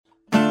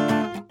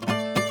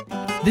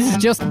This is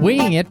Just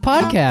Winging It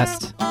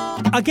podcast.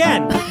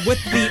 Again,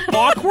 with the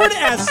awkward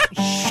as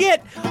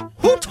shit.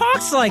 Who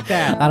talks like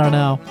that? I don't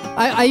know.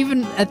 I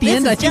even at the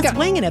end, I think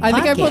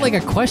I put like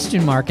a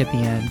question mark at the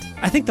end.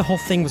 I think the whole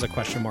thing was a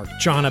question mark.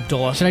 John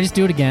Abdullah. Should I just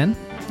do it again?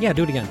 Yeah,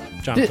 do it again.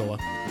 John Abdullah.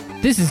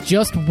 This is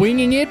Just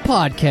Winging It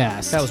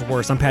podcast. That was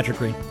worse. I'm Patrick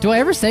Green. Do I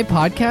ever say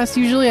podcast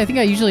usually? I think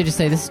I usually just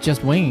say this is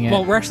Just Winging It.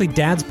 Well, we're actually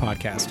Dad's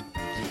podcast.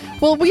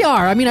 Well, we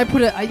are. I mean, we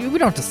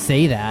don't have to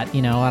say that,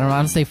 you know. I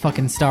don't say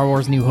fucking Star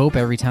Wars New Hope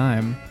every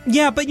time.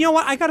 Yeah, but you know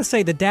what? I got to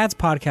say, the Dad's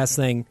podcast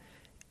thing,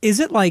 is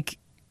it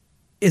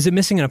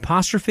missing an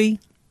apostrophe?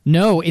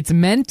 No, it's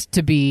meant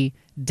to be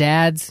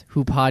Dads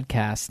Who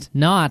Podcast,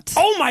 not...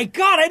 Oh my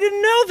God, I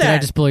didn't know that! Did I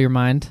just blow your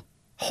mind?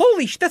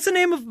 Holy shit, that's the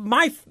name of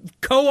my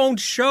co-owned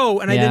show,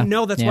 and I didn't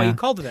know that's why you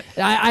called it that.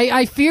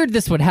 I feared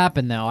this would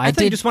happen, though. I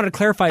thought you just wanted to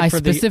clarify I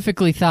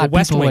specifically thought the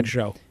West Wing would...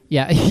 show.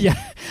 Yeah, yeah.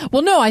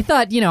 Well, no, I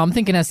thought, I'm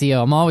thinking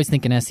SEO. I'm always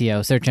thinking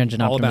SEO, search engine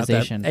all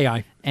optimization. About that.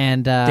 AI.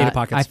 And data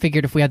pockets. I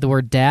figured if we had the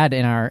word dad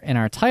in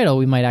our title,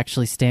 we might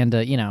actually stand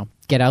to,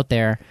 get out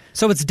there.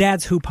 So it's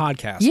Dad's Who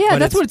podcast. Yeah,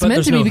 that's what it's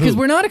meant to be, because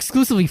we're not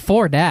exclusively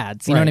for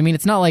dads. You know what I mean?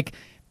 It's not like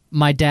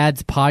my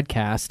dad's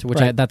podcast, which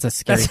that's a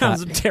scary thought. That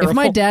sounds terrible. If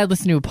my dad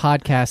listened to a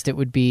podcast, it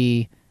would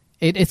be...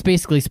 It's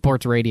basically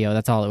sports radio.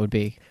 That's all it would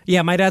be.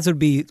 Yeah, my dad's would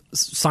be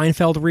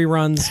Seinfeld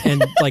reruns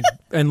and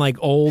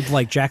old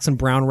Jackson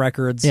Brown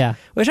records. Yeah,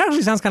 which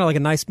actually sounds kind of like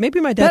a nice.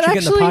 Maybe my dad should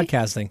get into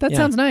podcasting. That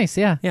sounds nice.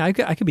 Yeah, yeah, I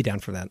could be down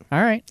for that.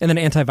 All right, and then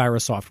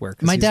antivirus software.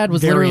 My dad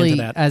was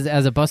literally as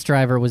a bus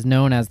driver was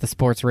known as the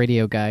sports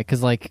radio guy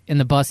because in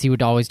the bus he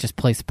would always just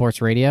play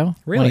sports radio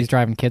when he was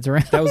driving kids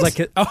around. That was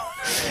because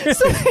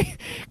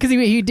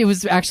he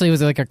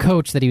was like a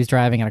coach that he was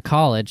driving at a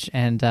college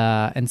and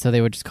so they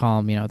would just call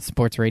him the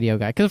sports radio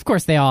guy because of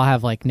course they all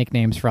have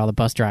nicknames for all the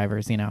bus drivers.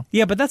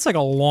 Yeah, but that's like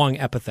a long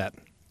epithet.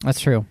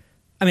 That's true.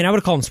 I mean, I would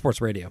have called him sports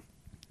radio.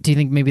 Do you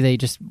think maybe they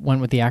just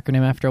went with the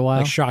acronym after a while?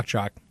 Like Shock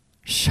Jock.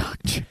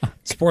 Shock Jock.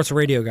 Sports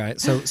radio guy.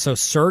 So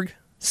Serge?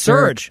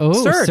 Surge. Oh,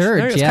 Surge.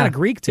 It's kind of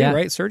Greek too,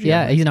 right? Serge.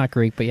 Yeah, he's not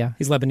Greek, but yeah.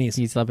 He's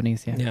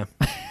Lebanese. Yeah.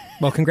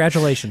 Well,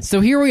 congratulations.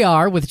 So here we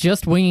are with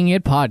Just Winging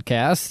It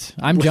podcast.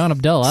 I'm John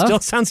Abdullah. Still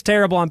sounds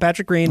terrible. I'm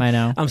Patrick Green. I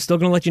know. I'm still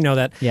going to let you know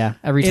that. Yeah,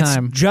 every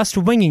time. It's Just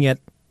Winging It,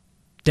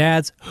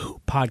 Dad's Who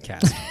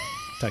podcast.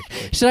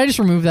 Should I just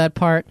remove that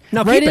part?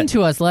 No, Write keep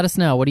into us. Let us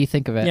know. What do you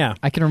think of it? Yeah.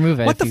 I can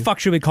remove it. What the fuck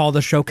should we call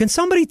the show? Can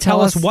somebody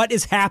tell us what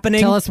is happening?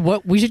 Tell us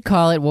what we should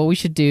call it, what we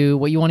should do,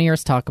 what you want to hear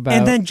us talk about.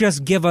 And then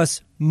just give us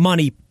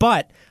money.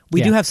 But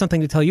we do have something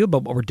to tell you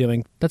about what we're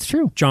doing. That's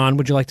true. John,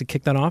 would you like to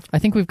kick that off? I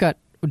think we've got...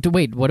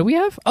 Wait, what do we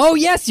have? Oh,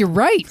 yes, you're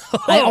right.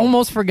 I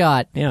almost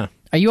forgot. Yeah.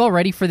 Are you all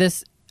ready for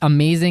this?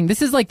 Amazing.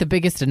 This is like the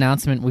biggest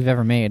announcement we've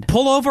ever made.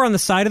 Pull over on the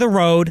side of the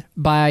road.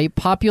 By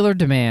popular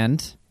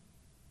demand...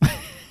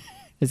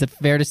 Is it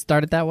fair to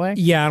start it that way?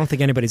 Yeah, I don't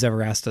think anybody's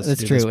ever asked us to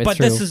do this. But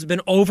true. This has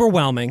been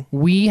overwhelming.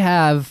 We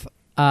have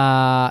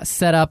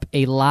set up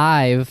a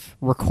live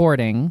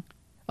recording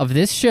of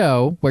this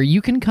show where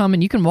you can come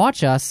and you can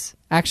watch us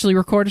actually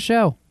record a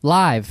show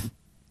live.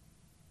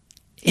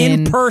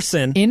 In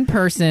person. In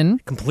person.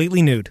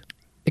 Completely nude.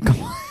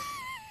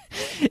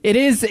 It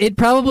is.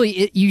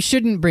 You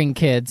shouldn't bring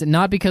kids,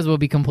 not because we'll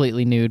be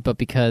completely nude, but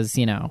because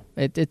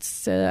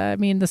it's. I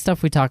mean, the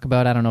stuff we talk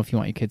about. I don't know if you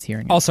want your kids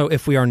hearing it. Also,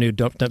 if we are nude,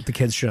 the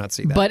kids should not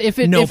see that. But if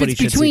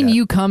it's between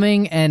you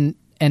coming and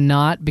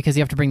not because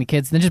you have to bring the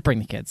kids, then just bring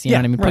the kids. You know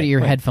what I mean? Put your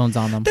headphones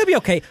on them. They'll be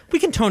okay. We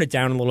can tone it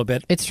down a little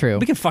bit. It's true.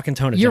 We can fucking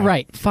tone it down. You're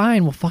right.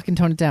 Fine, we'll fucking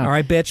tone it down. All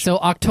right, bitch. So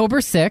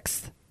October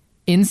 6th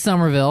in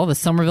Somerville, the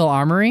Somerville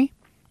Armory.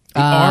 The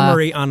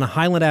Armory on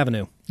Highland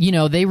Avenue.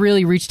 They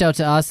really reached out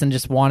to us and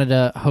just wanted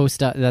to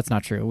host. That's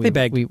not true. They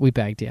begged. We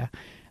begged, yeah.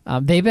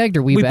 They begged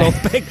or we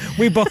begged? Both begged.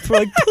 We both were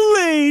like,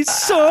 please,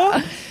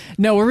 sir.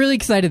 No, we're really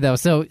excited, though.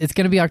 So it's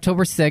going to be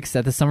October 6th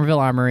at the Somerville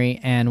Armory,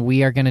 and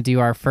we are going to do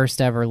our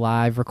first ever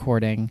live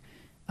recording.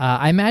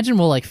 I imagine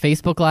we'll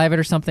Facebook Live it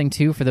or something,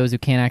 too, for those who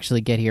can't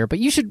actually get here. But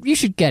you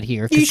should get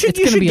here. It's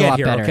going to be a lot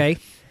better. Okay?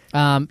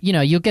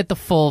 You'll get the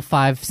full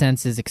Five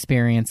Senses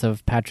experience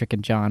of Patrick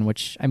and John,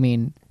 which, I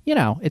mean...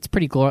 it's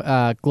pretty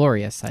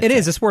glorious. It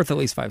is. It's worth at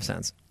least 5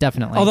 cents.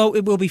 Definitely. Although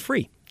it will be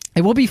free.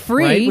 It will be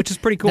free. Right? Which is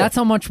pretty cool. That's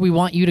how much we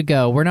want you to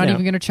go. We're not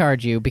even going to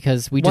charge you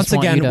because we just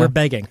want you to... Once again, we're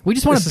begging. We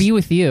just want to be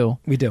with you.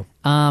 We do.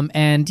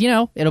 And,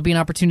 it'll be an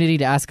opportunity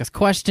to ask us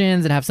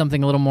questions and have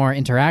something a little more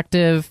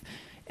interactive.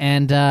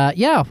 And,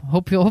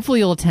 hopefully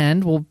you'll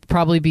attend. We'll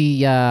probably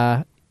be...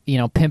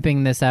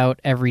 pimping this out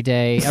every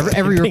day,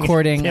 every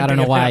recording. I don't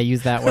know why I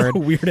use that word.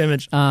 Weird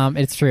image.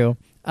 It's true.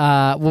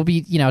 We'll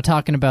be,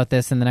 talking about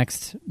this in the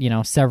next,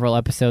 several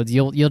episodes.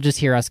 You'll just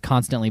hear us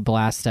constantly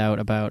blast out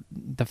about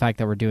the fact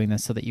that we're doing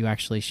this so that you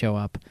actually show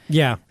up.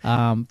 Yeah.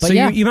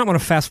 You might want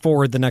to fast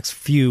forward the next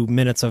few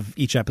minutes of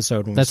each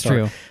episode when we start.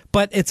 True.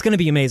 But it's going to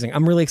be amazing.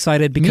 I'm really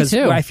excited because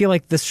I feel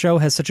like this show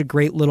has such a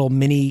great little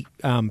mini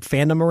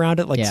fandom around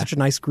it, such a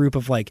nice group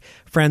of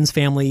friends,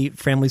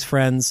 family's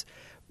friends.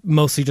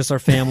 mostly just our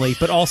family,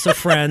 but also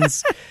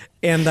friends,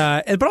 and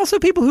but also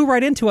people who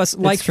write into us.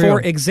 Like, true.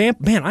 for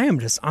example, man, I am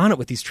just on it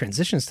with these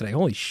transitions today.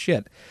 Holy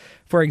shit!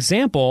 For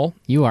example,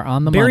 You are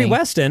on the Barry money.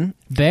 Weston,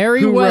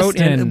 Barry who wrote,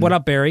 Weston. and what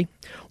up, Barry?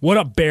 What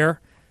up, Bear?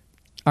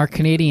 Our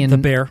Canadian The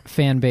Bear.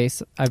 fan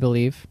base, I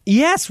believe.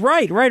 Yes,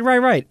 right.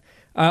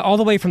 All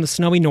the way from the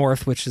snowy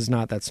north, which is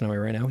not that snowy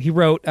right now. He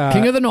wrote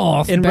King of the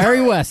North,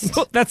 Barry West.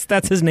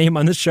 That's his name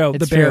on the show,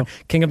 It's the Bear, true.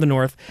 King of the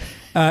North.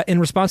 In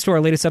response to our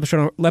latest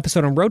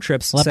episode on road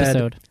trips,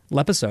 said,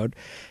 Lepisode,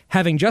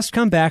 having just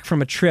come back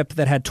from a trip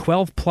that had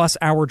 12-plus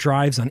hour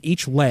drives on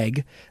each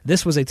leg,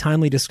 this was a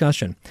timely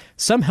discussion.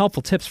 Some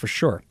helpful tips for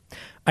sure.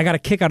 I got a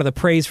kick out of the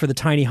praise for the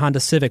tiny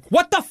Honda Civic.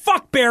 What the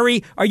fuck,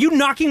 Barry? Are you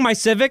knocking my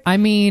Civic? I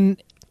mean,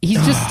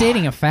 he's just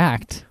stating a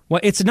fact. Well,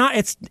 it's not.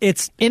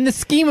 It's In the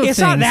scheme of it's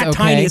things, not that okay?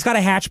 tiny. It's got a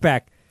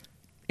hatchback.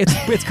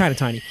 It's kind of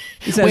tiny.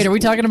 He says, Wait, are we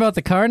talking about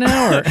the car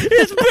now? Or?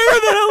 It's bigger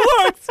than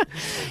it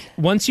looks.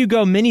 Once you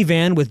go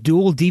minivan with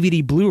dual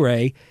DVD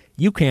Blu-ray,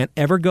 you can't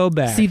ever go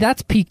back. See,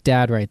 that's peak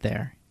dad right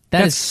there.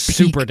 That's is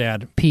peak, super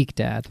dad. Peak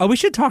dad. Oh, we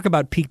should talk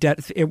about peak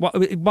dad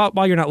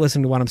while you're not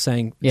listening to what I'm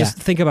saying. Yeah. Just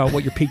think about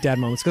what your peak dad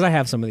moments, because I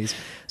have some of these.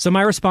 So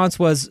my response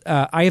was,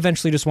 I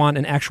eventually just want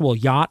an actual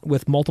yacht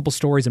with multiple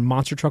stories and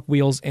monster truck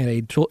wheels and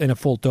a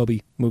full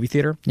Dolby movie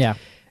theater. Yeah.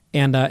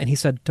 And he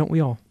said, "Don't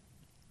we all?"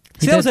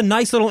 He See, that did. was a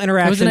nice little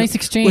interaction. It was a nice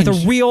exchange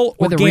with a real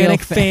with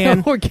organic a real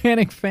fan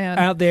organic fan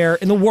out there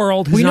in the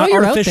world who's We know not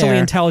you're out artificially there.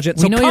 intelligent.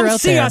 We So know come you're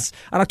out see there. us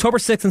on October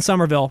 6th in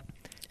Somerville.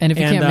 And if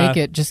you can't And, make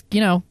it, just,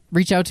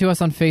 reach out to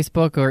us on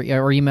Facebook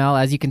or email.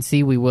 As you can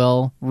see, we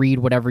will read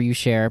whatever you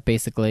share,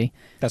 basically.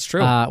 That's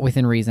true.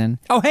 Within reason.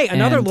 Oh, hey,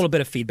 another And- little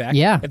bit of feedback.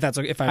 Yeah.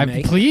 If I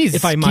may. Please,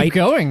 if I keep might.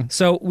 going.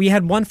 So we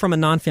had one from a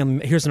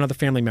non-family. Here's another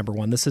family member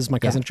one. This is my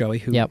cousin Joey,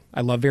 who Yep.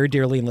 I love very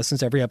dearly and listens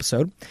to every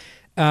episode.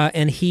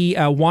 And he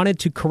wanted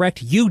to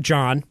correct you,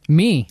 John.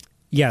 Me.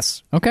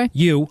 Yes, Okay.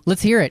 you.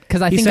 Let's hear it,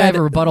 because I He think I said have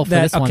a rebuttal for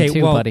that- this one okay,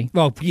 too, well, buddy.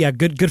 Well, yeah,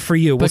 good for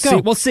you. But go.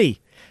 We'll see.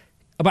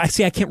 But I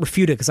see, I can't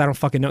refute it because I don't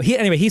fucking know.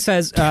 He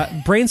says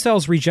brain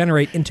cells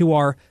regenerate into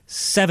our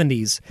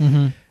 70s,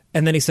 and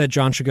then he said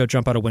John should go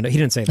jump out a window. He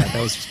didn't say that.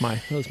 That was just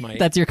my.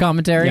 That's your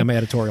commentary? Yeah, my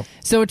editorial.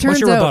 So it turns What's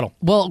your out, rebuttal?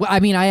 well,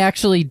 I mean, I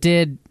actually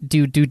did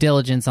do due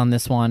diligence on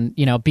this one.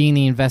 Being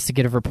the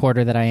investigative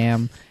reporter that I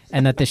am,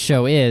 and that this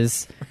show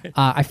is,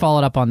 I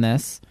followed up on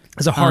this.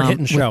 It's a hard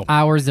hitting show. With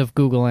hours of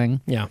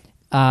googling. Yeah.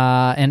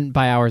 And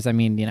by hours I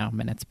mean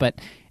minutes, but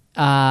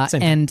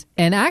Same.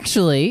 and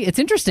actually it's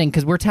interesting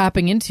because we're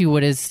tapping into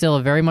what is still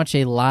a very much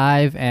a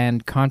live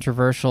and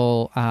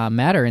controversial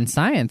matter in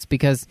science,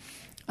 because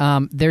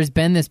there's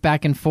been this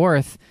back and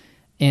forth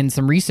in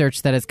some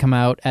research that has come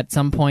out at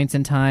some points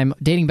in time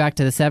dating back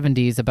to the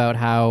 70s about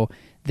how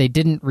they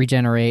didn't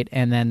regenerate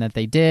and then that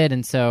they did,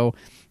 and so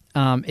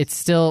it's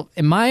still,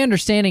 and my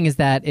understanding is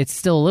that it's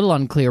still a little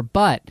unclear,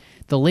 but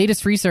the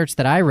latest research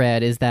that I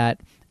read is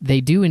that they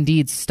do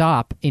indeed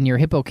stop in your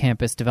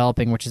hippocampus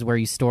developing, which is where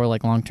you store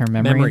like long-term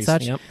memory Memories,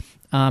 and such.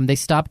 yep. They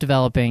stop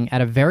developing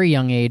at a very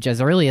young age, as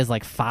early as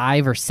like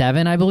 5 or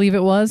 7, I believe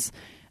it was,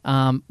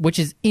 which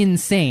is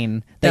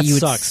insane that you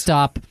would sucks.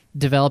 stop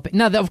developing.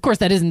 Now, of course,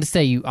 that isn't to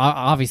say you.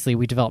 Obviously,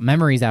 we develop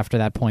memories after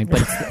that point, but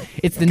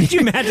it's the. Could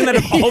you imagine that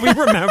if all we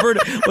remembered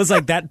was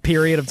like that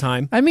period of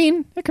time? I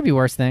mean, there could be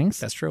worse things.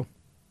 That's true.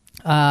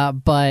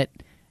 But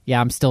yeah,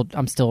 I'm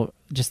still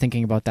just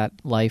thinking about that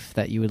life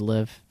that you would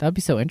live. That would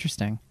be so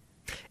interesting.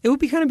 It would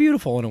be kind of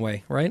beautiful in a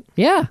way, right?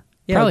 Yeah,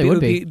 probably it would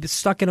be.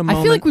 stuck in a I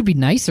moment. feel like we'd be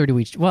nicer to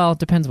each. Well, it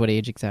depends what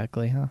age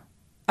exactly, huh?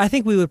 I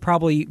think we would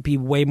probably be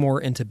way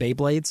more into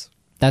Beyblades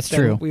That's than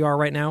true. we are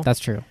right now. That's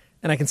true.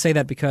 And I can say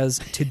that because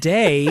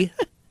today,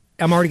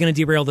 I'm already going to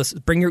derail this.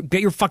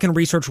 Get your fucking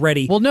research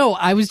ready. Well, no,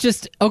 I was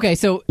just okay.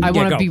 So I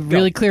want to go, be go.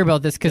 really clear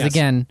about this because Yes.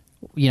 again,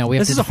 we have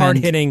This to is a hard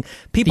defend hitting. the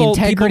People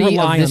integrity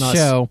rely of this on us.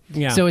 show.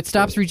 Yeah. So it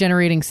stops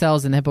regenerating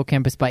cells in the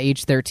hippocampus by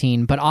age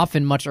 13, but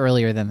often much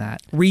earlier than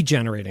that.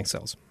 Regenerating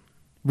cells.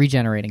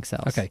 Regenerating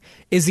cells. Okay.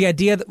 Is the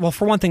idea that, well,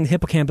 for one thing, the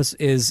hippocampus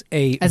is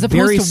a As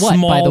very opposed to what,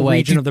 small by the way?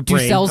 region Do, of the do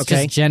brain. cells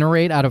okay? just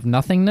generate out of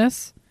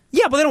nothingness?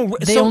 Yeah, but they don't.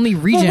 They only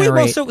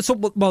regenerate.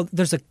 Well,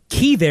 there's a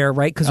key there,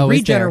 right? Because Oh,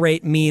 is there?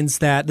 regenerate means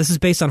that this is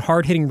based on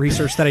hard hitting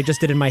research that I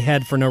just did in my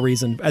head for no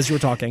reason as you were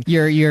talking.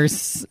 Your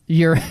It's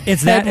head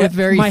that with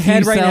very my few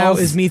head right now cells.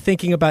 is me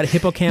thinking about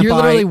hippocampi. You're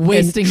literally and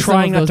wasting some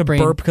trying of not those to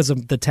brain- burp because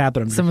of the tab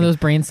that I'm Some of drinking. those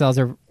brain cells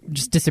are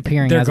just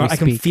disappearing as we I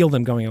can speak. feel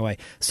them going away.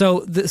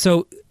 So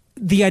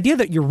the idea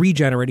that you're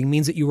regenerating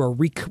means that you are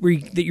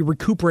that you're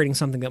recuperating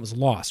something that was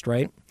lost,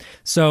 right?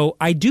 So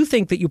I do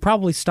think that you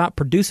probably stop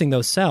producing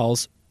those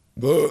cells.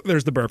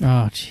 There's the burp. Oh,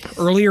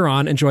 jeez. Earlier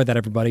on, enjoy that,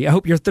 everybody. I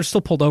hope they're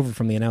still pulled over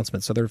from the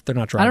announcement, so they're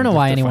not driving. I don't know They're-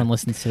 why they're anyone fine.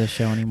 listens to this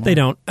show anymore. They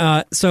don't.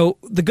 So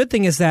the good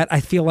thing is that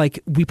I feel like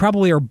we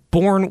probably are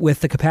born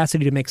with the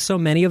capacity to make so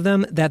many of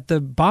them that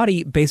the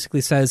body basically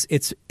says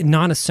it's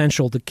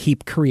non-essential to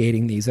keep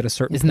creating these at a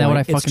certain Isn't point. that what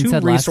I It's fucking too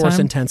said last resource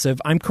time?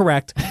 intensive. I'm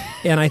correct,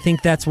 and I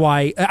think that's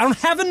why I don't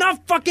have enough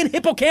fucking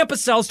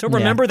hippocampus cells to Yeah,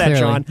 remember that, clearly.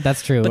 John.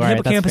 That's true. But All right, that's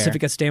hippocampus, fair. if it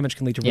gets damaged,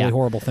 can lead to really Yeah.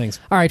 horrible things.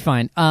 All right,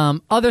 fine.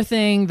 Other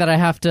thing that I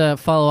have to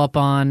follow up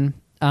on,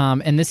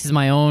 and this is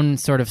my own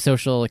sort of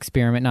social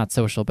experiment. Not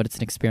social, but it's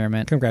an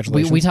experiment.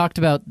 Congratulations. We talked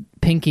about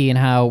pinky and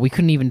how we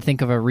couldn't even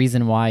think of a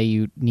reason why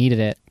you needed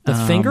it. The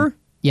finger?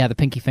 Yeah, the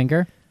pinky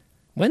finger.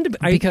 When did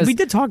we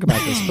did talk about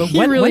this, but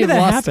when did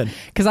that happen?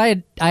 Because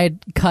I had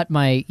cut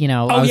my,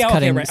 I was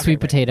cutting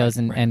sweet potatoes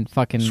and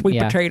fucking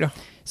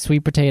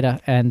sweet potato,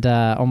 and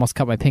almost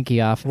cut my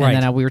pinky off. Right.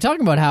 And then we were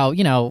talking about how,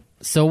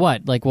 so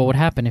what? Like, what would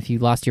happen if you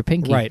lost your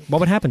pinky? Right. What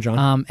would happen,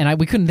 John? And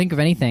we couldn't think of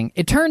anything.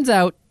 It turns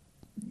out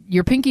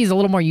your pinky is a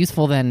little more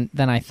useful than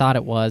I thought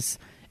it was,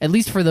 at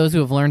least for those who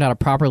have learned how to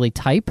properly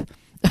type,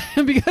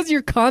 because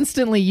you're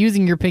constantly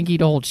using your pinky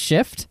to hold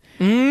shift.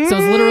 So it's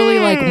literally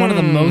like one of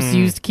the most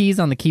used keys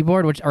on the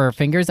keyboard, which are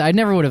fingers. I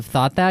never would have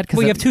thought that.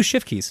 Well, you have 2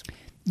 shift keys.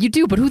 You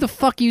do, but who the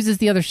fuck uses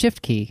the other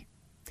shift key?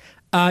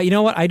 You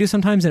know what? I do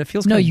sometimes, and it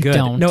feels kind of good. No, you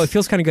don't. No, it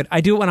feels kind of good.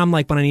 I do it when I'm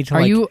when I need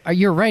to.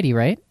 You're righty,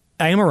 right?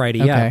 I am a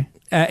righty, okay.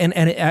 Yeah. And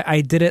I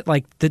did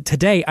it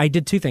today. I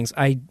did 2 things.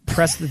 I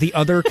pressed the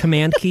other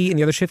command key and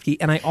the other shift key,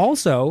 and I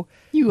also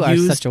you are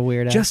used, such a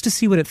weirdo, just to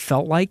see what it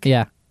felt like.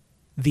 Yeah.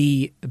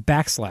 The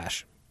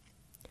backslash.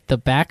 The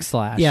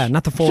backslash. Yeah,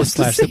 not the forward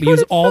slash that we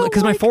use all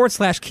because my forward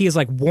slash key is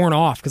worn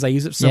off because I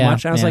use it so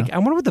much. And I was I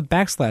wonder what the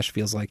backslash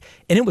feels like.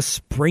 And it was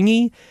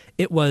springy.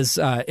 It was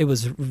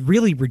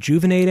really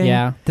rejuvenating.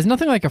 Yeah. There's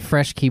nothing like a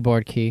fresh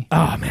keyboard key.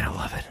 Oh man, I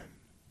love it.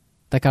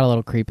 That got a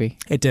little creepy.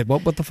 It did.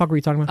 What the fuck were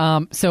you talking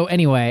about? So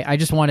anyway, I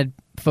just wanted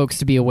folks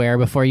to be aware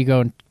before you go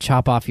and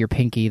chop off your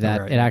pinky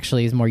that it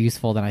actually is more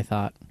useful than I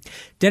thought.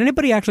 Did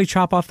anybody actually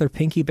chop off their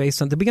pinky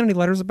based on? Did we get any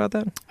letters about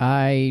that?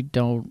 I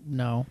don't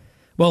know.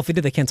 Well, if they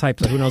did, they can't type,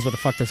 so who knows what the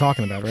fuck they're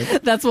talking about,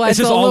 right? That's why it's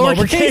just all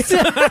lowercase.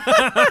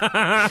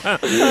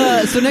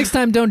 So next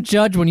time, don't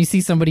judge when you see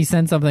somebody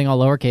send something all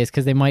lowercase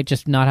because they might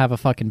just not have a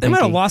fucking pinky. They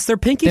might have lost their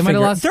pinky finger. They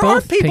might have lost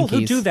both people pinkies.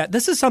 who do that.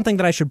 This is something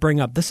that I should bring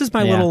up. This is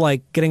my little,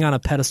 getting on a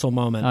pedestal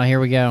moment. Oh,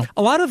 here we go.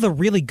 A lot of the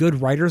really good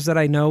writers that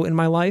I know in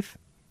my life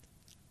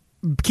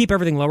keep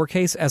everything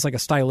lowercase as a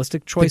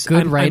stylistic choice. The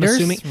good writers? I'm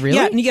assuming.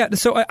 Really? Yeah.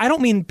 So I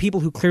don't mean people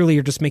who clearly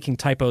are just making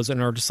typos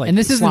and are just and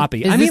this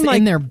sloppy. I mean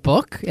in their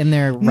book, in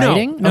their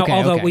writing? No, okay,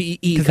 although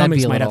okay.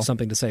 Cummings might have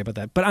something to say about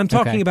that. But I'm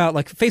talking about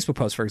Facebook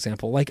posts, for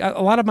example.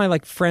 A lot of my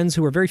friends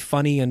who are very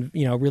funny and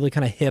really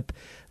kind of hip,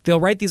 they'll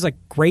write these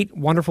great,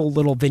 wonderful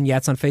little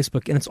vignettes on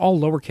Facebook, and it's all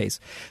lowercase.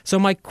 So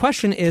my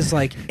question is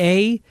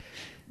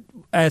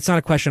it's not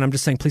a question. I'm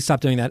just saying, please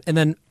stop doing that. And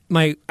then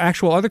my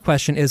actual other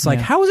question is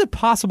how is it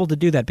possible to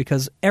do that?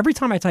 Because every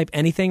time I type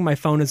anything, my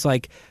phone is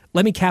let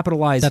me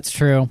capitalize. That's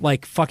true.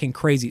 Fucking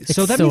crazy. It's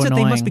so that so means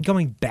annoying. that they must be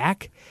going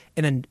back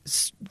and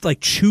then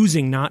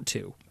choosing not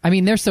to. I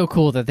mean, they're so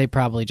cool that they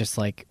probably just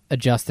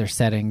adjust their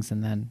settings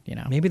and then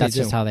maybe that's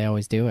they just how they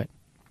always do it.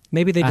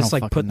 Maybe they just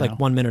put know.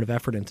 1 minute of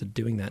effort into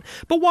doing that.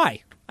 But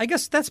why? I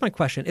guess that's my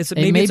question. Is it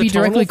may maybe be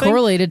directly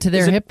correlated to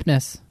their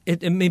hipness?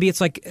 Maybe it's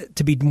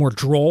to be more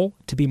droll,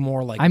 to be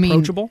more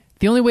approachable.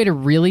 The only way to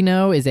really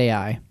know is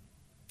AI.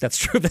 That's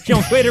true. The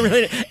only way to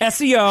really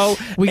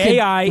SEO,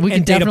 AI, we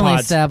can definitely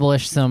pods.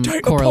 Establish some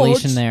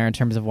correlation there in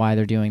terms of why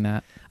they're doing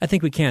that. I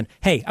think we can.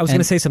 Hey, I was going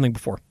to say something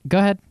before. Go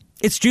ahead.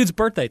 It's Jude's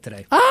birthday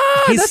today.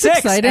 He's that's 6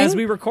 exciting. As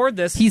we record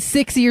this. He's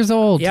 6 years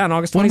old. Yeah, on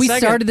August 22nd. When we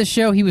started the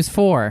show, he was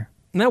 4.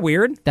 Isn't that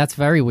weird? That's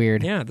very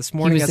weird. Yeah, this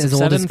morning he was as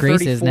old as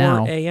Grace is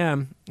now.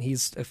 a.m.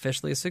 He's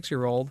officially a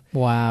 6-year-old.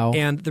 Wow.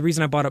 And the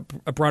reason I brought up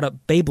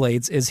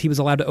Beyblades is he was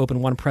allowed to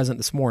open one present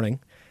this morning.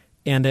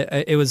 And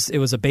it was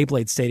a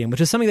Beyblade stadium, which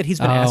is something that he's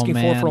been asking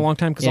for a long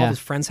time because all his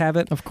friends have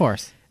it. Of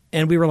course.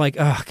 And we were like,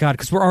 oh, God,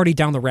 because we're already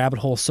down the rabbit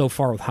hole so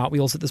far with Hot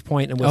Wheels at this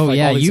point and with all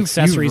these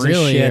accessories you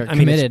really and shit. Are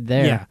committed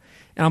there. Yeah.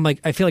 And I'm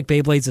I feel like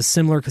Beyblades is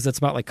similar because it's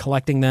about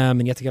collecting them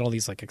and you have to get all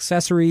these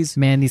accessories.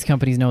 Man, these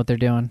companies know what they're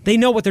doing. They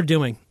know what they're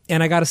doing.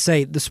 And I got to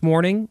say, this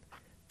morning,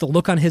 the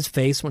look on his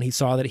face when he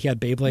saw that he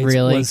had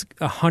Beyblades was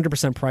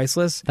 100%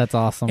 priceless. That's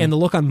awesome. And the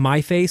look on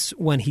my face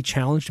when he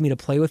challenged me to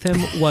play with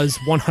him was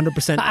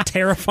 100%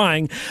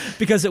 terrifying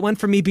because it went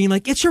from me being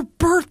it's your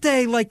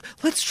birthday,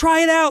 let's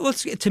try it out,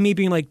 to me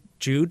being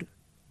Jude,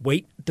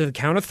 wait to the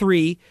count of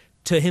 3,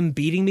 to him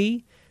beating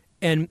me.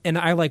 And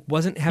I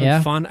wasn't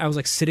having fun. I was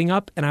sitting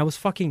up and I was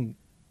fucking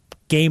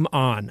game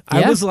on.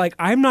 I was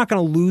I'm not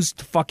going to lose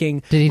to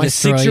fucking my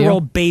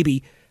 6-year-old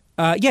baby.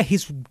 Yeah,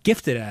 he's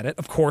gifted at it,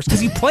 of course,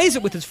 because he plays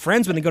it with his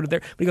friends when he goes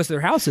to their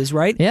houses,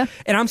 right? Yeah.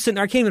 And I'm sitting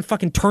there, I can't even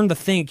fucking turn the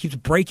thing. It keeps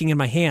breaking in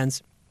my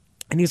hands.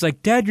 And he's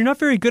like, Dad, you're not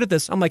very good at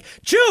this. I'm like,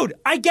 Jude,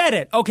 I get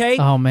it, okay?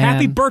 Oh, man.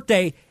 Happy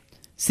birthday.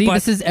 See,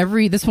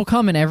 this will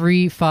come in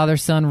every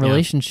father-son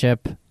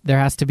relationship. There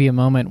has to be a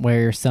moment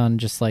where your son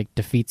just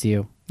defeats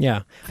you.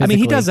 Yeah, physically. I mean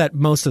he does that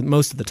most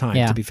of the time.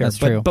 Yeah, to be fair, that's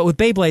true. But with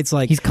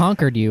Beyblades, he's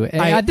conquered you.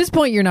 At this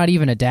point, you're not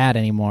even a dad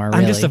anymore. Really.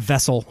 I'm just a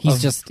vessel.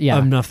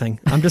 Of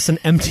nothing. I'm just an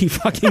empty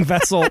fucking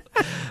vessel,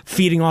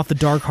 feeding off the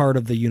dark heart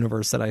of the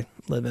universe that I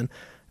live in.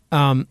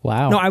 Wow.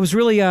 No, I was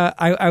really,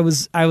 I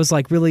was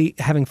really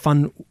having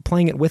fun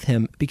playing it with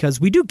him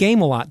because we do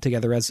game a lot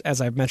together, as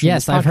I've mentioned.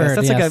 Yes, in this podcast. I've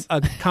heard. That's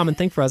a common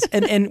thing for us,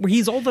 and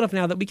he's old enough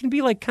now that we can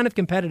be kind of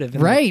competitive,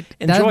 and right?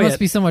 Enjoy that must it.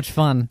 be so much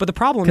fun. But the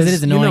problem is it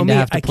is annoying to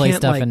have to play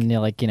stuff and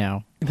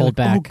hold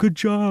back. Oh, good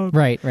job.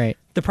 Right.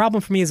 The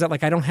problem for me is that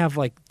like I don't have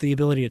like the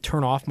ability to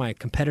turn off my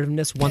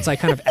competitiveness once I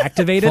kind of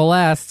activate it. Full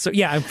ass. So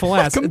yeah, I'm full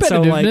ass.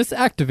 Competitiveness so,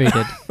 like,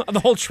 activated.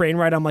 the whole train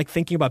ride, I'm like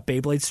thinking about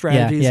Beyblade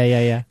strategies.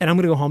 Yeah. And I'm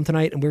gonna go home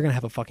tonight, and we're gonna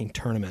have a fucking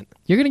tournament.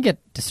 You're gonna get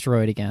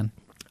destroyed again.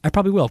 I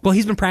probably will. Well,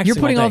 he's been practicing.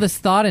 You're putting all this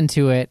thought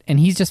into it, and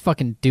he's just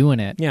fucking doing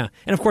it. Yeah,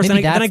 and of course,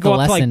 Maybe then I go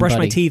up to like brush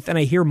buddy. my teeth, and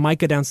I hear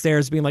Micah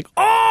downstairs being like,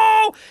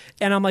 "Oh!"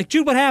 And I'm like,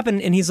 "Jude, what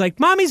happened?" And he's like,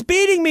 "Mommy's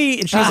beating me."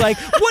 And she's like,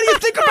 "What do you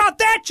think about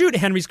that, Jude?"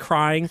 Henry's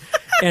crying,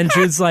 and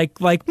Jude's like,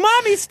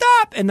 "Mommy,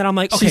 stop!" And then I'm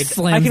like, "Okay, She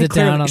slams I can it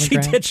clearly." down on the She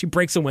ground. did. She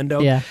breaks a window.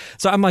 Yeah.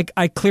 So I'm like,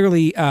 I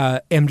clearly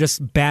am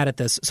just bad at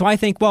this. So I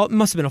think, well, it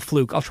must have been a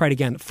fluke. I'll try it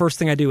again. First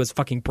thing I do is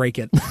fucking break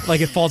it,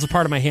 like it falls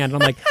apart of my hand.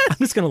 And I'm like, I'm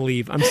just gonna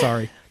leave. I'm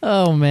sorry.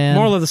 Oh man.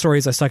 Moral of the story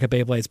is I suck at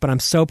Beyblades, but I'm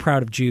so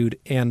proud of Jude.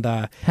 And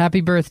happy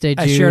birthday, Jude.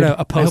 I shared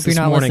a post I hope you're this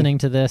not morning. listening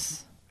to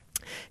this.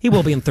 He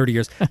will be in 30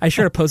 years. I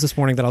shared a post this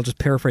morning that I'll just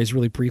paraphrase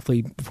really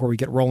briefly before we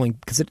get rolling,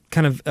 because it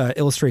kind of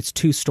illustrates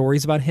two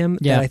stories about him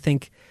that I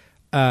think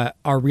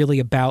are really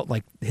about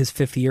like his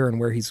fifth year and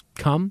where he's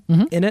come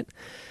in it,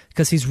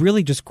 because he's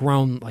really just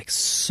grown like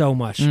so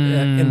much.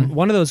 And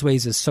one of those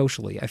ways is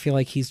socially. I feel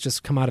like he's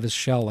just come out of his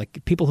shell.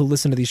 Like people who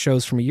listen to these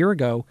shows from a year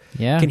ago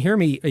can hear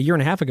me, a year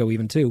and a half ago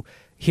even too,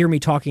 hear me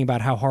talking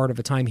about how hard of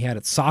a time he had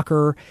at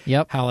soccer.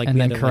 Yep. How like and we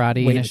then had to, karate like,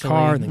 wait in the initially.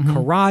 car, and then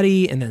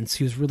karate, and then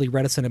he was really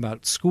reticent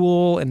about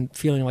school and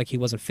feeling like he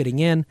wasn't fitting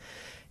in.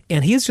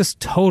 And he's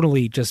just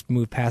totally just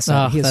moved past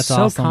that. Oh, He is that's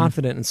so awesome.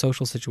 confident in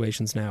social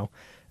situations now.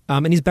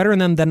 And he's better in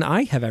them than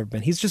I have ever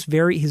been. He's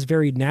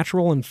very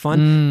natural and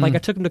fun. Like I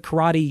took him to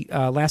karate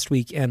last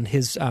week, and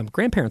his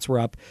grandparents were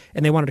up,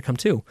 and they wanted to come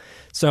too.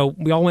 So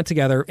we all went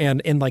together,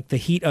 and in like the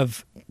heat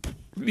of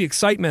the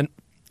excitement.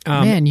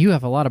 Man, you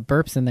have a lot of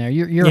burps in there.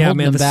 You're holding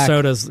man, them the back.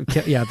 sodas.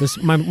 Yeah,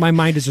 my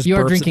mind is just. You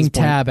are burps drinking at this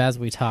point. Tab as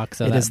we talk,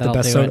 so It is the that'll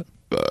best do soda.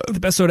 it. The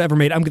best soda ever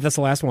made. That's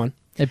the last one.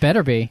 It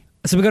better be,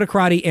 So we go to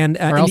karate, and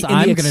or else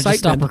I'm going to just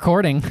stop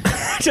recording.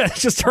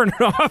 just turn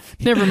it off.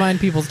 Never mind,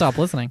 people stop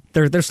listening.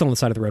 They're still on the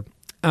side of the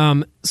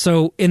road.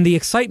 So in the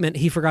excitement,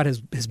 he forgot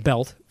his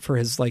belt for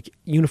his like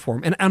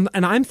uniform, and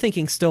I'm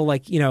thinking still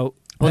like Well,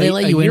 they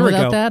let you in year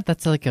without ago, that.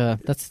 That's like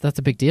that's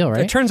a big deal,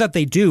 right? It turns out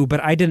they do,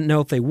 but I didn't know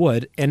if they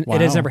would, and Wow.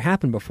 it has never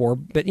happened before.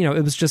 But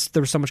it was just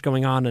there was so much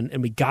going on,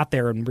 and we got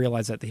there and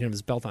realized that he didn't have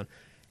his belt on.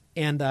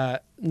 And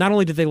not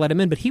only did they let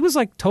him in, but he was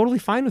like totally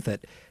fine with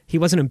it. He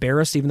wasn't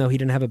embarrassed, even though he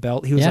didn't have a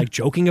belt. He was like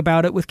joking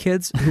about it with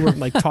kids who were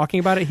like talking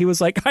about it. He was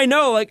like, "I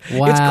know, like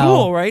Wow. it's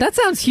cool, right?" That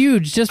sounds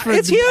huge. Just for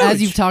It's huge.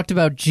 as you've talked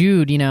about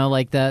Jude,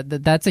 like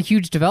that's a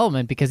huge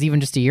development, because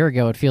even just a year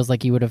ago, it feels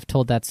like you would have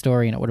told that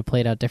story and it would have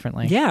played out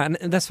differently. Yeah, and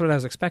that's what I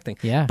was expecting.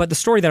 Yeah. But the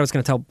story that I was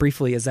going to tell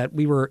briefly is that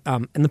we were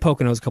in the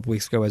Poconos a couple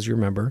weeks ago, as you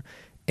remember,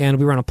 and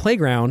we were on a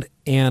playground,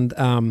 and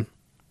I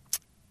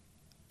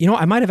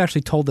might have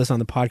actually told this on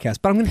the podcast,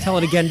 but I'm going to tell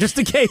it again just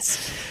in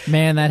case.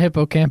 Man, that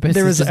hippocampus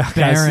There was is just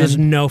guys, barren. there's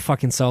no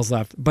fucking cells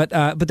left. But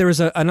there was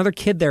another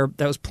kid there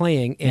that was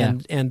playing,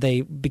 and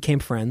they became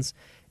friends.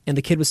 And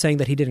the kid was saying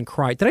that he didn't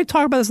cry. Did I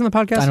talk about this in the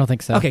podcast? I don't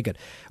think so. Okay, good.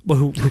 Well,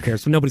 who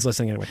cares? Nobody's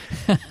listening anyway.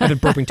 I've been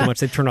burping too much.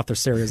 They've turned off their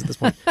stereos at this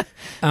point.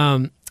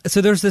 So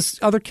there's this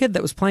other kid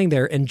that was playing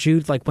there, and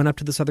Jude like went up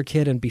to this other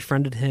kid and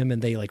befriended him,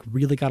 and they like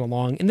really got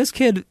along. And this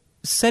kid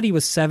said he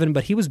was 7,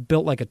 but he was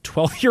built like a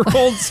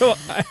 12-year-old. So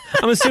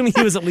I'm assuming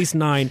he was at least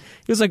 9.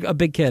 He was like a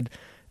big kid.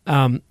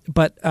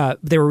 But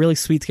they were really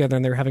sweet together,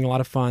 and they were having a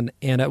lot of fun.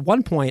 And at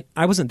one point,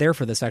 I wasn't there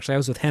for this actually. I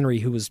was with Henry,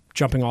 who was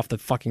jumping off the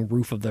fucking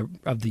roof of the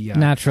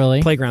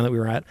naturally playground that we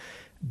were at.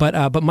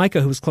 But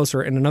Micah, who was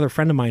closer, and another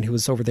friend of mine who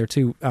was over there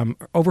too,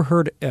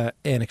 overheard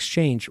an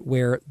exchange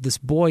where this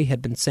boy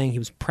had been saying he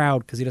was proud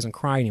because he doesn't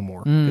cry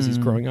anymore because he's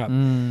growing up.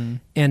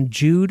 And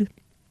Jude,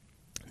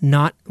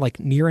 not like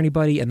near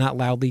anybody and not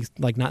loudly,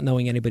 like not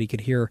knowing anybody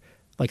could hear,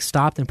 like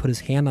stopped and put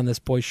his hand on this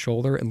boy's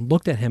shoulder and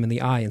looked at him in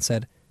the eye and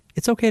said,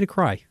 "It's okay to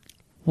cry."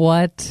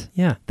 What?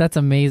 Yeah. That's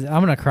amazing.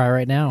 I'm gonna cry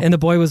right now. And the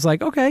boy was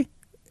like, "Okay."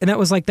 And that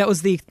was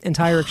the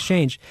entire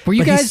exchange. Were you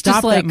But he guys just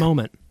stopped like that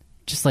moment?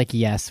 Just like,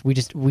 yes,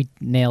 we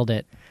nailed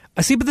it.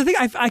 I see, but the thing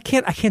I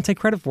can't take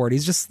credit for it.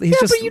 He's just But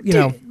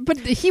but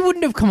he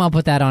wouldn't have come up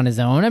with that on his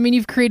own. I mean,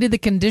 you've created the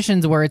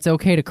conditions where it's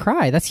okay to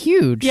cry. That's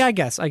huge. Yeah, I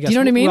guess. Do you know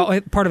what I mean?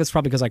 Well, part of it's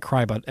probably because I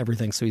cry about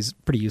everything, so he's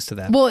pretty used to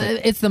that. Well,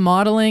 it's the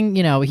modeling.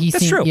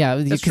 That's true. Yeah,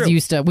 That's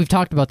because true. we've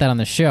talked about that on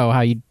the show.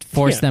 How you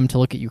force them to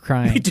look at you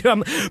crying.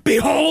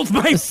 Behold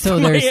my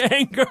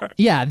anger.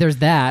 Yeah, there's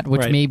that,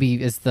 which Right. maybe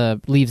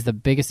leaves the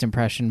biggest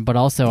impression. But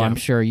also, I'm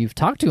sure you've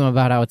talked to him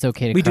about how it's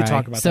okay to cry. We do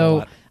talk about that a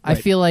lot. I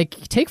Right. feel like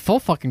take full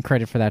fucking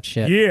credit for that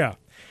shit. Yeah.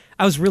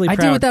 I was really proud.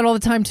 I deal with that all the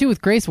time too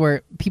with Grace,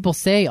 where people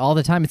say all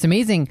the time, it's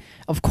amazing.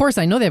 Of course,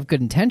 I know they have good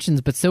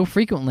intentions, but so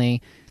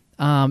frequently,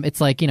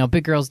 it's like,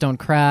 big girls don't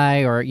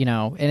cry, or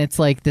and it's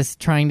like this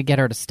trying to get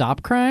her to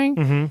stop crying.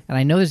 And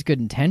I know there's good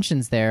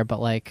intentions there,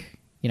 but like,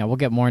 we'll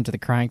get more into the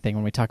crying thing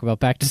when we talk about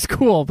back to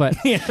school. But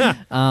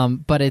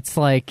but it's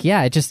like,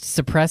 it just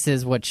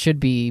suppresses what should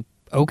be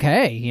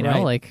okay.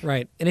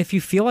 Right. And if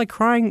you feel like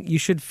crying, you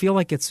should feel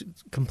like it's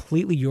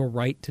completely your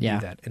right to do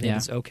that, and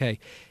it's okay.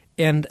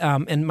 And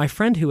my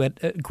friend who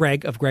had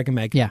Greg of Greg and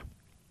Meg, Yeah.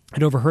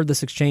 had overheard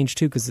this exchange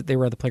too because they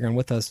were at the playground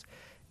with us,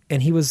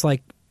 and he was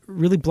like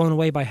really blown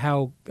away by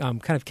how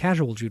kind of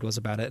casual Jude was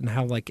about it, and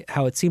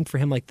how it seemed for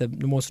him like the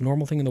most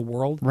normal thing in the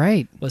world,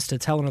 Right. was to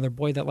tell another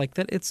boy that like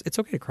that it's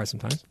okay to cry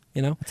sometimes,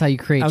 you know. That's how you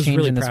create I was change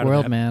really in this proud of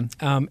world, that. man.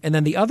 And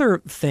then the other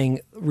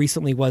thing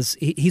recently was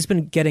he's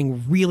been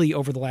getting really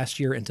over the last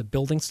year into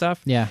building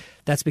stuff. Yeah.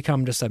 That's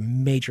become just a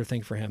major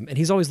thing for him. And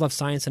he's always loved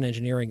science and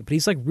engineering, but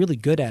he's like really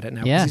good at it now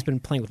because Yeah. he's been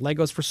playing with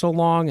Legos for so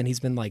long, and he's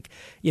been like,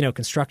 you know,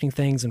 constructing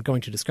things and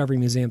going to discovery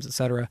museums,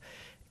 etc.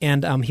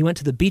 And he went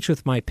to the beach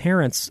with my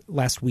parents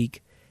last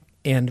week,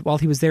 and while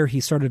he was there, he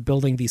started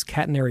building these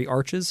catenary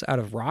arches out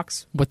of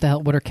rocks. What the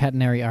hell? What are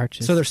catenary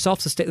arches? So they're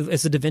self-sustaining.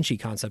 It's a Da Vinci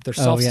concept. They're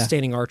Oh, yeah.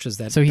 self-sustaining arches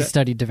that. So he that-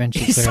 studied Da Vinci.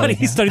 he clearly,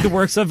 studied the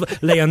works of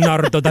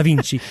Leonardo da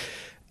Vinci.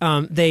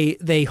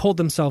 They hold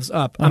themselves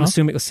up. I'm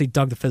assuming, let's see,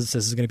 Doug the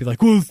physicist is going to be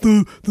like, well, that's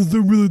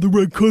not really the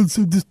right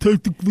concept. It's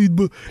technically,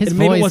 but His and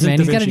maybe it voice, wasn't man.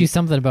 Da He's got to Vinci. do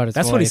something about his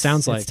voice. That's what he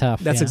sounds like. It's tough.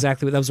 That's yeah.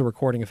 exactly what that was a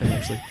recording of him,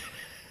 actually.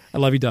 I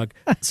love you, Doug.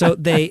 So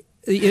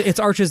it's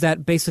arches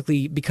that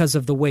basically, because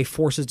of the way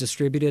force is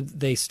distributed,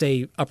 they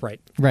stay upright.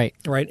 Right.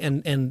 Right,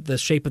 and the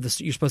shape of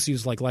you're supposed to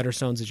use like lighter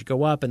stones as you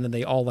go up, and then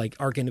they all like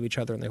arc into each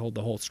other, and they hold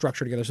the whole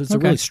structure together. So it's a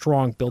Okay. really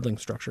strong building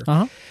structure.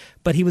 Uh-huh.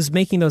 But he was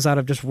making those out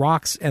of just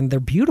rocks, and they're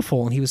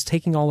beautiful. And he was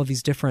taking all of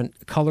these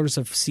different colors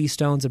of sea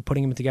stones and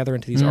putting them together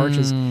into these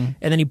arches. And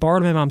then he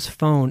borrowed my mom's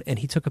phone, and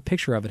he took a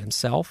picture of it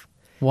himself.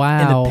 Wow.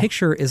 And the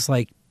picture is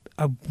like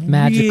a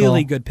Magical.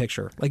 really good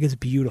picture. Like, it's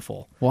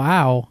beautiful.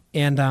 Wow.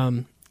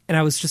 And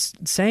I was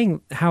just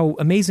saying how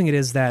amazing it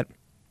is that,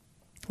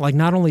 like,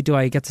 not only do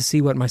I get to see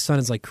what my son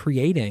is like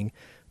creating,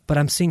 but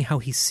I'm seeing how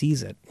he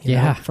sees it. You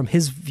know, Yeah. from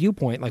his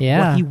viewpoint, like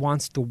Yeah. what he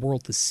wants the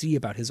world to see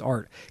about his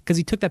art. Because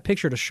he took that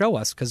picture to show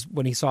us. Because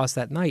when he saw us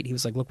that night, he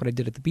was like, "Look what I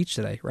did at the beach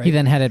today." Right? He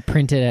then had it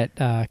printed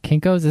at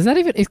Kinko's. Is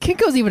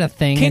Kinko's even a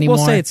thing anymore?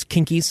 We'll say it's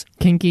Kinkies.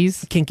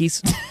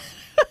 Kinkies.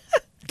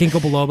 Ginkgo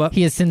biloba.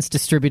 He has since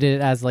distributed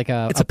it as like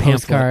It's a a pamphlet,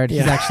 postcard.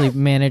 yeah. He's actually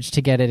managed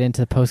to get it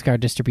into the postcard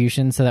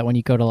distribution so that when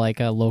you go to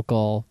like a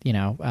local,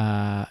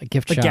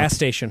 gift A shop, gas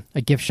station. a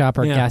gift shop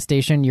or Yeah. a gas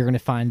station, you're going to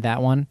find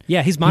that one.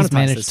 Yeah, he's monetized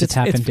managed this. to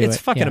tap into it's it,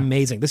 fucking yeah.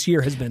 amazing. This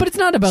year has been. But it's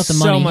not about the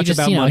so money. much He just,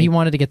 about money. he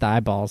wanted to get the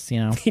eyeballs, He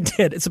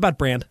did. It's about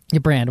brand. Your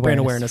brand Brand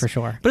awareness, awareness for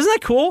sure. But isn't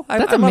that cool? That's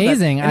I love that.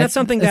 amazing. And that's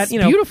something that,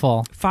 it's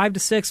beautiful. 5 to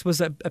 6 was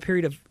a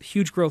period of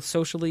huge growth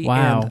socially.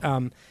 Wow.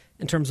 And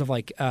in terms of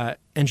like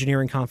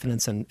engineering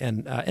confidence and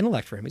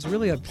intellect for him. He's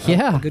really a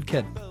good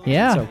kid.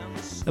 Yeah.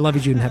 So I love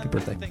you, Jude, and happy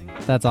birthday.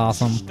 That's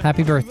awesome.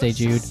 Happy birthday,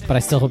 Jude. But I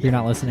still hope you're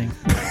not listening.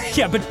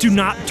 Yeah, but do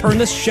not turn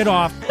this shit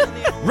off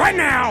right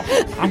now.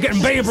 I'm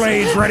getting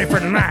Beyblades ready for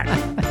tonight.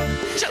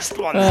 Just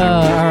one. All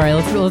right,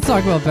 let's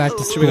talk about back to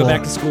school. Should we go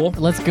back to school?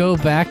 Let's go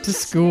back to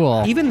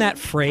school. Even that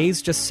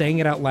phrase, just saying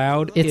it out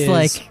loud, It's is,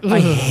 like, I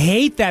ugh.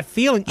 hate that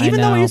feeling. I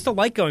Even though I know. used to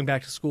like going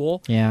back to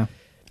school. Yeah.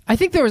 I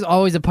think there was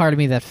always a part of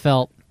me that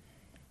felt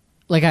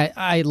like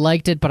I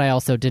liked it, but I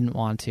also didn't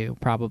want to,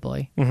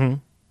 probably. Mm-hmm.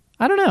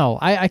 I don't know.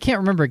 I can't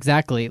remember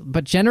exactly,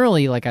 but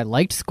generally, like, I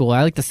liked school.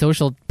 I liked the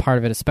social part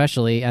of it,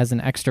 especially as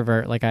an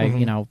extrovert. Like,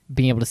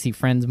 being able to see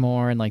friends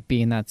more and, like,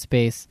 be in that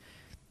space.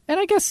 And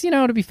I guess,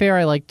 to be fair,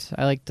 I liked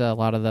a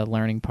lot of the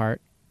learning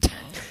part.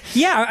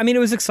 Yeah, I mean, it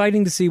was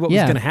exciting to see what was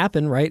Yeah. going to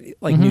happen, right?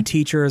 Like new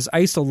teachers. I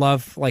used to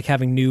love like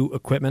having new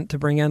equipment to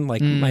bring in,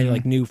 like my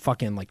like new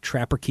fucking like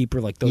Trapper Keeper.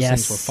 Like those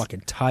Yes. things were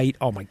fucking tight.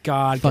 Oh my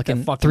god, Fucking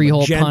get that fucking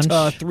three-hole magenta,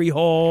 punch.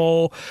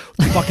 3-hole,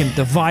 fucking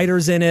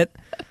dividers in it.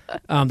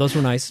 Those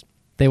were nice,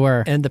 They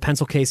were. and the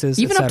pencil cases.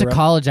 Even up to etc.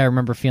 college, I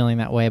remember feeling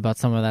that way about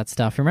some of that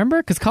stuff. Remember?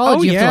 Because college,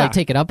 Oh, you have to yeah. like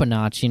take it up a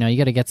notch. You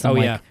got to get some Oh,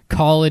 like yeah.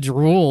 college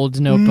ruled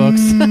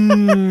notebooks.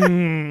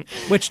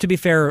 Which, to be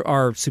fair,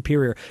 are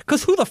superior.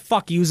 Because who the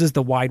fuck uses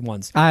the wide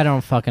ones? I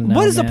don't fucking know.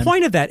 What is man. the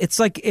point of that? It's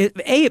like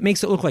it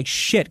makes it look like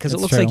shit because it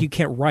That's looks true. like you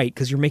can't write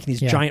because you're making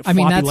these Yeah. giant. I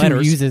mean, floppy that's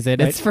letters, who uses it.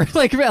 right? It's for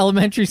like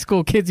elementary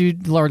school kids who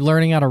are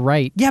learning how to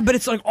write. Yeah, but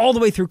it's like all the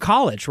way through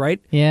college, right?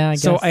 Yeah, I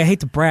So guess. I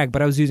hate to brag,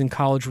 but I was using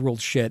college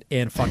ruled shit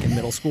in fucking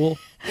middle school.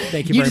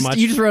 Thank you, very much.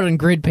 You just wrote on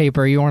grid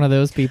paper. You're one of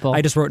those people.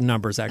 I just wrote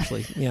numbers,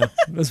 actually. Yeah,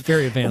 it was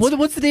very advanced.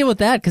 What's the deal with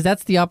that? Because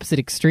that's the opposite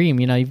extreme.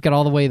 You've got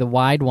all the way the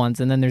wide ones,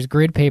 and then there's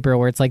grid paper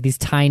where it's like these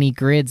tiny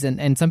grids,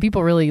 and some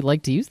people really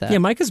like to use that. Yeah,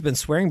 Mike has been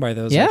swearing by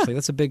those. Yeah. Actually,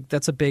 that's a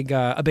big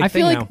I thing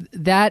feel like now.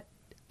 that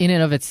in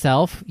and of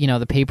itself,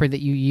 the paper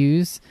that you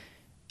use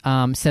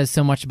says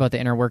so much about the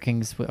inner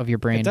workings of your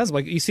brain. It does.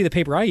 Like you see the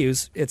paper I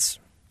use, it's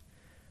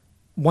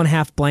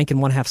 1/2 blank and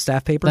 1/2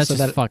 staff paper. That's so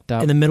just that fucked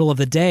up. in the middle of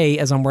the day,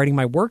 as I'm writing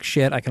my work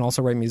shit, I can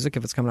also write music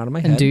if it's coming out of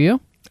my head. And do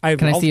you? I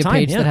Can I all see the a time,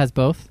 page yeah. that has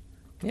both?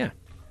 Yeah.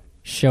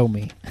 Show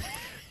me.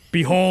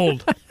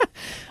 Behold.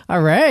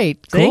 All right.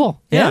 See? Cool.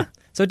 Yeah.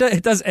 So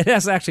it does. It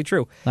is actually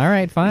true. All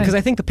right. Fine. Because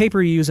I think the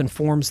paper you use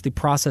informs the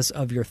process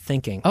of your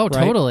thinking. Oh,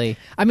 right? totally.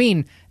 I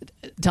mean,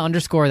 to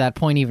underscore that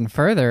point even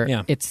further,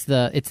 Yeah. it's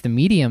the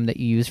medium that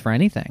you use for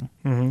anything.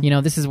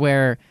 Mm-hmm. This is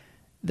where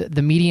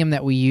the medium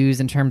that we use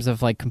in terms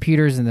of like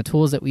computers and the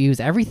tools that we use,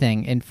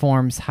 everything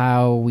informs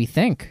how we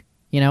think.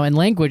 And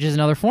language is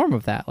another form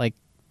of that. Like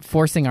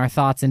forcing our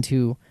thoughts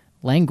into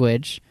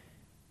language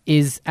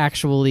is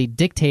actually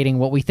dictating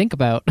what we think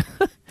about.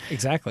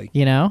 Exactly.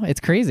 You know, it's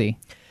crazy.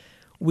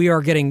 We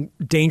are getting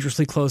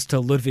dangerously close to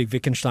Ludwig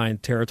Wittgenstein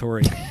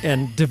territory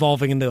and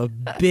devolving into a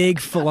big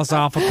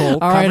philosophical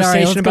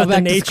conversation about the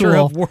nature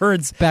of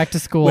words. Back to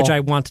school. Which I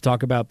want to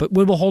talk about, but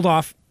we will hold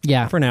off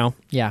for now.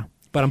 Yeah.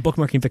 But I'm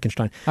bookmarking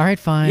Wittgenstein. All right,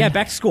 fine. Yeah,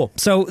 back to school.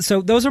 So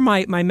those are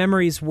my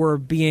memories, were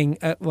being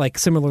like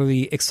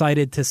similarly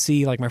excited to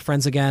see like my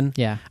friends again.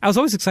 Yeah. I was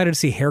always excited to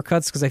see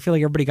haircuts because I feel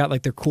like everybody got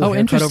like their cool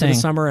haircut over the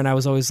summer, and I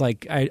was always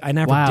like, I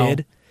never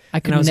did. I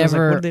could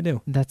never. Like, what did they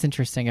do? That's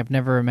interesting. I've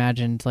never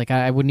imagined. Like,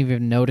 I wouldn't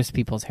even notice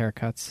people's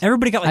haircuts.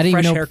 Everybody got like I didn't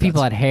fresh even know haircuts.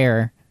 people had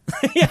hair.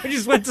 Yeah, I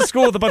just went to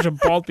school with a bunch of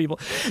bald people.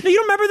 No, you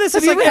don't remember this?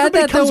 Have it's you like ever had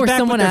that though, where back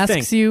someone with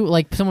asks thing. you,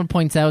 like, someone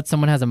points out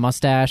someone has a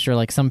mustache or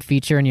like some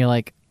feature, and you're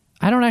like,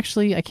 I don't know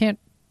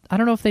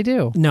if they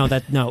do. No.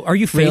 Are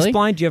you face Really?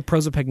 blind? Do you have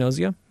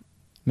prosopagnosia?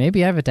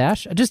 Maybe I have a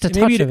dash, just a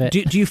touch of it.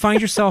 Do you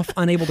find yourself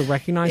unable to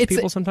recognize It's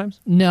people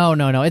sometimes? No.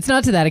 It's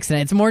not to that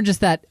extent. It's more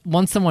just that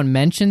once someone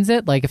mentions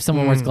it, like if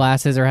someone wears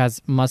glasses or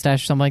has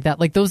mustache or something like that,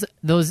 like those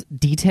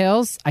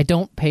details, I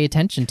don't pay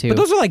attention to. But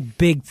those are like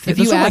big. If those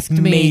you are asked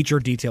like me- major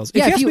details. If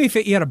Yeah, you if asked you- me if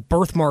you had a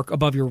birthmark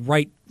above your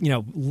right,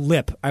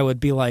 lip, I would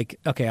be like,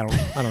 okay,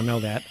 I don't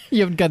know that. You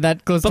haven't got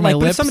that close But to my like,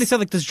 but if lips. somebody said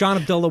like, does John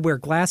Abdullah wear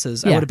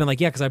glasses? I Yeah. would have been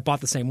like, yeah, because I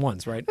bought the same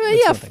ones, right?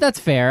 Yeah, that's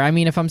fair. I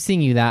mean, if I'm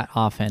seeing you that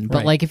often. But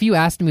Right. like if you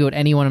asked me what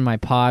anyone in my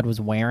pod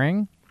was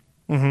wearing,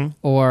 or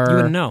You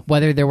wouldn't know.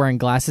 whether they're wearing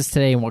glasses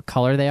today and what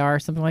color they are, or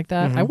something like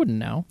that, Mm-hmm. I wouldn't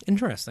know.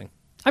 Interesting.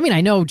 I mean, I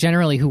know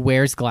generally who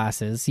wears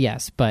glasses,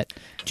 yes, but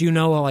Do you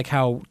know like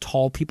how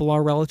tall people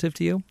are relative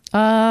to you?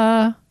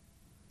 I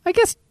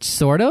guess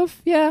sort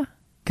of, yeah.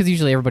 Because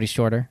usually everybody's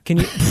shorter. Can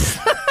you?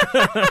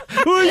 I'm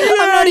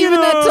not even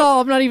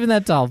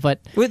that tall, but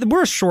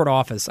We're a short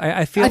office.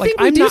 I feel I like think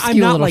we I'm do not, skew I'm a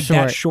not little like that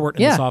short. short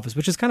in Yeah. this office,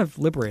 which is kind of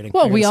liberating.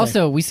 well, I gotta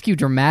say. we skew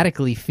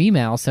dramatically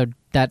female, so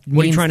that What are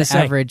you means trying the to say?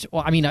 average.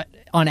 Well, I mean,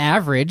 on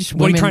average,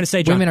 What are you trying to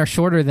say, John? women are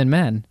shorter than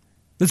men.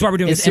 This is why we're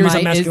doing a Is series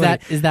on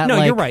masculinity. that no?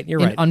 like, You're right. You're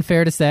right.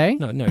 unfair to say?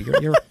 No,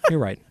 you're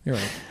right. You're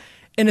right.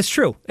 And it's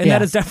true. And Yeah.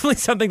 that is definitely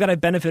something that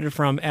I've benefited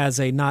from as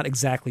a not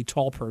exactly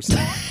tall person.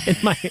 In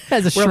my,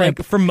 As a where, shrimp.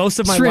 Like, for most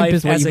of my Shrimp life,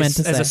 is what as, you a, meant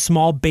to as say. a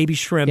small baby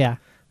shrimp, Yeah.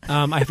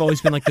 I've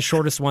always been like the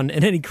shortest one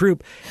in any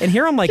group. And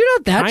here I'm like, You're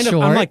not that kind short.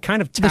 Of, I'm like kind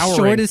of towering. The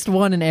shortest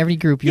one in every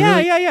group. Yeah.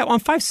 Well,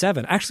 I'm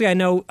 5'7". Actually, I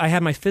know I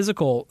had my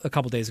physical a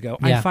couple days ago.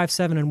 Yeah. I'm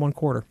 5'7" and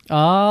 1/4.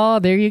 Oh,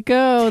 there you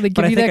go. They give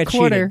But I you think that I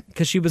quarter. cheated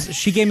because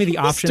she gave me the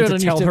option stood to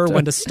on your tell her tiptoes.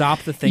 when to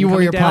stop the thing. You wore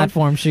coming your down.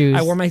 platform shoes.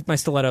 I wore my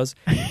stilettos,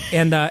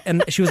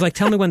 and she was like,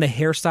 "Tell me when the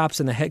hair stops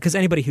in the head," because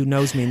anybody who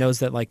knows me knows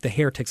that like the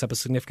hair takes up a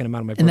significant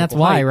amount of my. And that's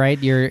vertical why, height. right?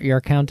 You're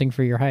accounting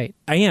for your height.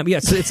 I am.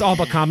 Yes, it's all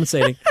about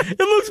compensating. It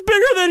looks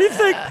bigger than you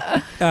think.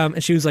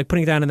 And she was like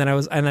putting it down, and then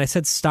I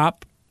said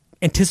stop,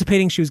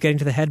 anticipating she was getting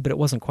to the head, but it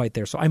wasn't quite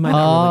there. So I might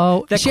not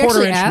really. That she quarter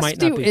actually inch asked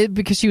might you not be.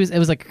 because it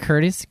was like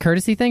a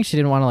courtesy thing. She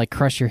didn't want to like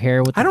crush your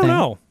hair with. I don't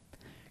know.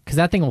 Because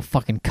that thing will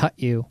fucking cut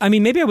you. I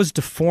mean, maybe I was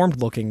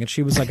deformed looking, and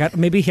she was like,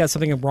 maybe he has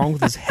something wrong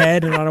with his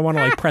head, and I don't want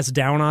to like press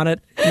down on it.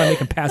 It might make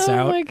him pass Oh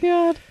out. my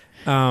god,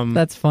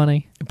 that's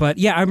funny. But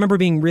yeah, I remember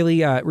being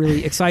really,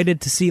 really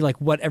excited to see like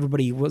what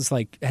everybody was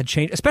like had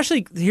changed.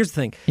 Especially, here's the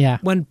thing: Yeah.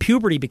 when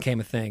puberty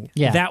became a thing,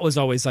 Yeah. that was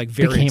always like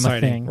very Became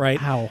exciting, a thing, right?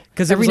 How?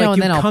 Because Every was, now like,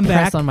 and then you'd I'll come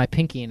press back on my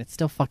pinky and it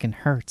still fucking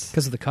hurts.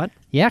 because of the cut.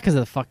 Yeah, because of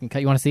the fucking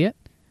cut. You want to see it?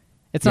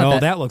 It's not No,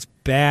 that. that looks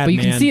bad. But you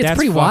can man. see it's That's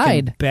pretty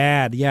fucking wide.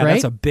 Bad. Yeah, right?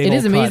 that's a big. It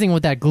is old amazing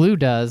what that glue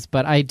does,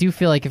 but I do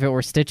feel like if it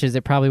were stitches,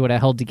 it probably would have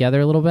held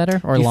together a little better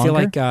or Cut. You longer.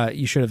 feel like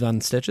you should have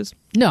done stitches?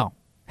 No,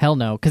 hell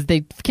no, because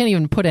they can't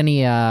even put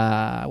any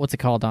what's it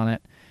called on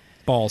it.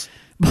 Balls.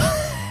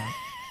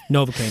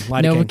 Novocaine.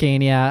 Lidocaine.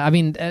 Novocaine, yeah. I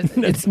mean,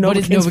 it's what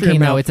is Novocaine's for your Novocaine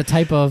though? mouth. It's a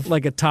type of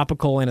Like a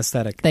topical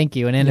anesthetic. thank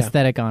you, an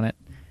anesthetic on it.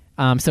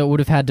 So it would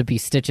have had to be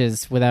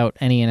stitches without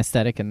any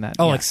anesthetic in that.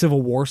 Oh, yeah. like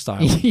Civil War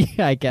style.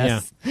 yeah, I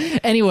guess.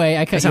 Anyway,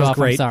 I cut you sounds off.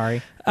 great. I'm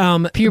sorry.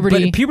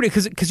 Puberty, Puberty.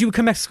 because you would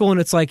come back to school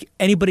and it's like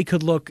anybody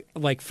could look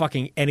like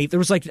fucking any. There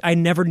was like I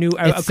never knew.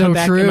 I'd It's come so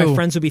back and true. my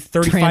friends would be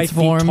 35 feet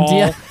Transformed, tall.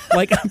 yeah.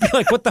 Like I'd be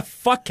like, "What the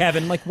fuck,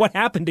 Kevin? Like what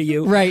happened to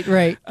you?" Right.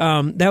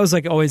 That was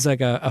like always like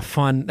a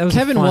fun. That was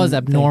Kevin a fun was thing.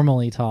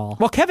 abnormally tall.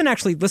 Well, Kevin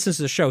actually listens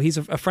to the show. He's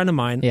a friend of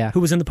mine Yeah.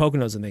 who was in the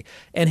Poconos with me,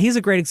 and he's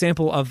a great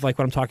example of like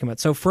what I'm talking about.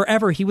 So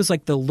forever he was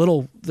like the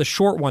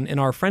short one in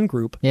our friend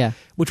group. Yeah.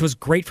 Which was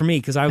great for me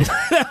because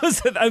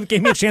that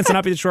gave me a chance to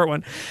not be the short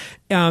one.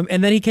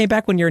 And then he came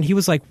back one year and he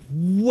was like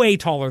way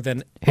taller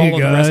than Hey, all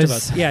of the rest of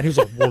guys. us. Yeah, and he was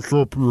like, "What's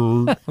up,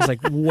 bro?" I was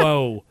like,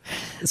 "Whoa!"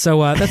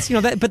 So that's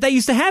but that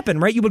used to happen,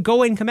 right? You would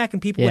go in and come back,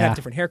 and people would Yeah. have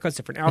different haircuts,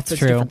 different outfits,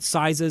 true. different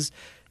sizes.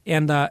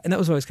 And that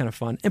was always kind of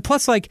fun. And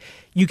plus, like,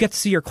 you get to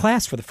see your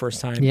class for the first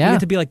time. Yeah. You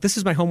get to be like, this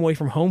is my home away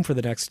from home for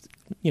the next,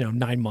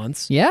 9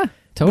 months. Yeah,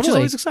 totally. Which is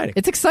always exciting.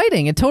 It's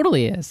exciting. It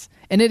totally is.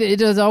 And it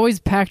is always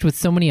packed with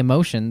so many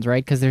emotions,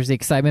 right? Because there's the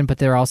excitement, but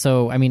there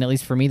also, I mean, at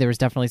least for me, there was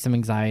definitely some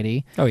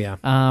anxiety. Oh, yeah.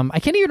 I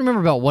can't even remember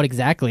about what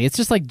exactly. It's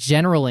just like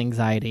general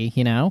anxiety,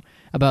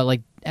 about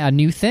like a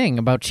new thing,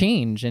 about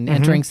change and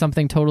entering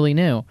something totally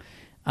new.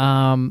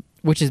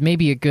 which is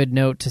maybe a good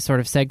note to sort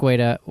of segue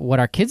to what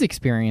our kids'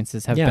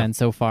 experiences have been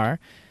so far.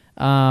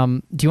 Do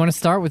you want to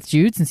start with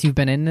Jude since you've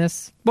been in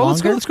this? Well,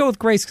 longer? let's go with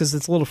Grace because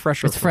it's a little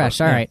fresher. It's fresh.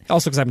 All right.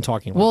 Also, because I've been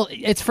talking. Well,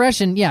 it's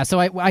fresh, and so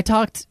I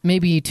talked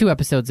maybe 2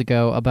 episodes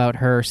ago about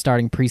her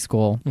starting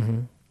preschool,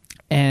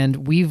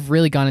 and we've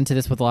really gone into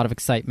this with a lot of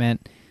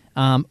excitement.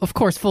 Of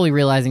course, fully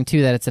realizing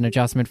too that it's an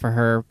adjustment for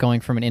her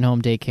going from an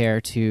in-home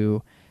daycare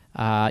to,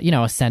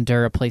 a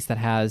center, a place that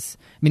has.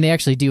 I mean, they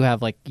actually do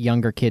have like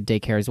younger kid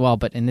daycare as well,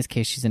 but in this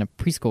case, she's in a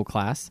preschool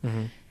class,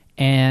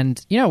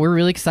 and we're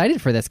really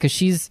excited for this because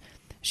she's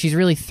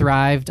really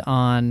thrived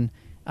on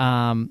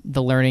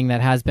the learning that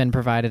has been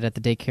provided at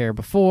the daycare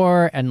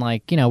before. And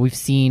we've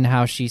seen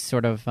how she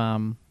sort of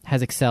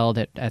has excelled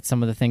at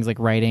some of the things like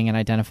writing and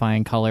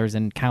identifying colors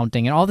and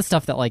counting and all the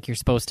stuff that you're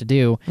supposed to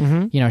do.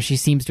 She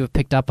seems to have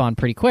picked up on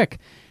pretty quick.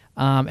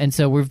 And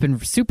so we've been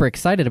super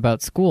excited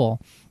about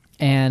school.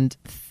 And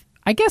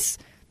I guess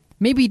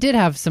maybe did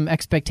have some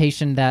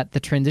expectation that the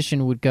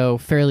transition would go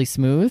fairly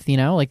smooth,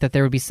 that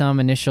there would be some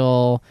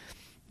initial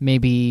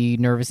maybe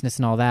nervousness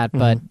and all that,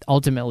 but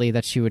ultimately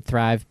that she would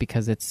thrive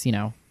because it's,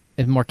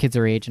 if more kids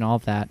her age and all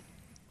of that.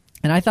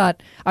 And I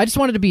thought, I just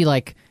wanted to be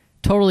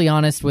totally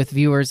honest with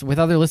viewers, with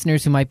other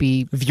listeners who might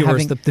be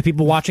viewers, the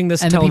people watching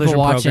this and television the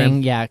people watching,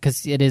 program. Yeah,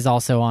 because it is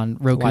also on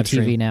Roku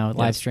TV now,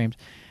 live streamed.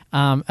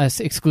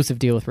 Exclusive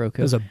deal with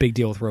Roku. It was a big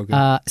deal with Roku.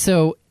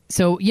 So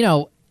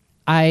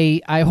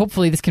I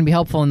hopefully this can be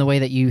helpful in the way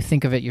that you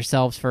think of it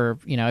yourselves for,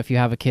 if you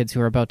have kids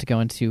who are about to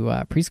go into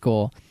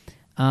preschool.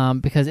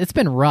 Because it's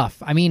been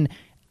rough. I mean,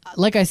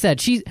 like I said,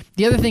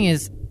 the other thing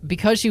is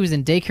because she was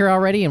in daycare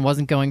already and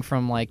wasn't going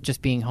from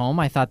just being home,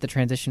 I thought the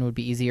transition would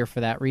be easier for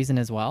that reason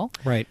as well.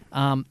 Right.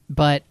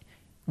 But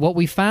what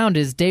we found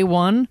is day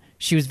 1,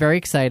 she was very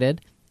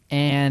excited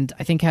and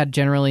I think had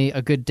generally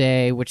a good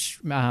day, which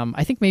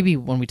I think maybe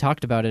when we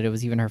talked about it, it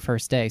was even her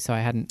first day. So I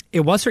hadn't. It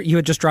was her. You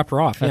had just dropped her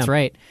off. That's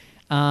right.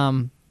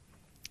 And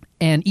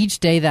each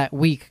day that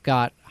week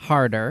got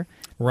harder.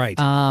 Right.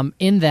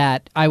 In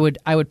that I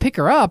would pick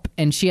her up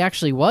and she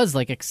actually was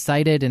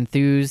excited,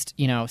 enthused,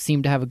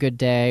 seemed to have a good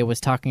day,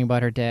 was talking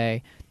about her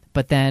day.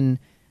 But then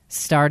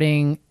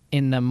starting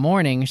in the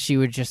morning, she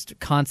would just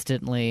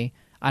constantly,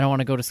 I don't want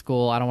to go to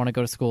school. I don't want to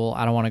go to school.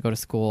 I don't want to go to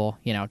school,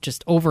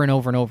 just over and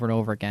over and over and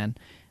over again.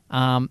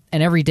 And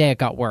every day it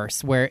got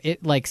worse where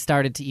it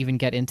started to even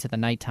get into the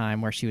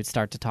nighttime where she would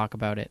start to talk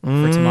about it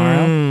for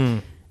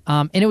tomorrow.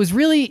 And it was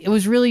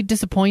really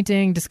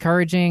disappointing,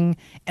 discouraging,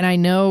 and I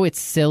know it's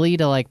silly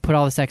to put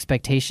all this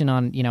expectation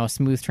on a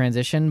smooth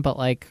transition, but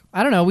I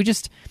don't know,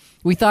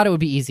 we thought it would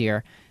be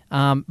easier.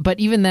 But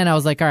even then, I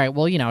was like, all right,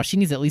 well, she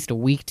needs at least a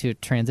week to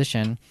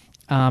transition,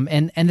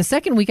 and the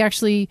second week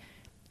actually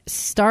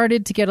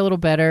started to get a little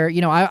better.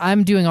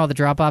 I'm doing all the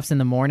drop-offs in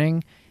the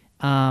morning.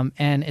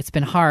 And it's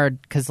been hard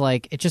because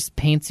it just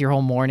paints your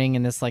whole morning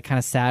in this kind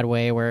of sad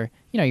way where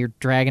you're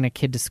dragging a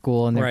kid to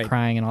school and they're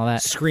crying and all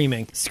that,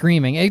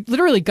 screaming. It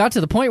literally got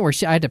to the point where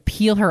I had to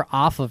peel her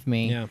off of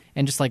me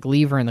and just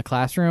leave her in the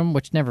classroom,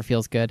 which never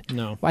feels good.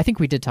 No, well, I think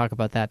we did talk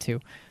about that too,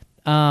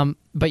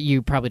 but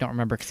you probably don't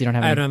remember because you don't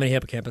have. I don't have any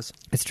hippocampus.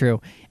 It's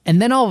true.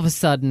 And then all of a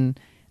sudden,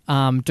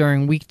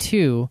 during week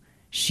 2,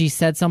 she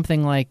said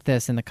something like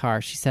this in the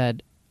car. She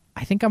said,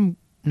 "I think I'm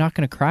not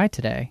going to cry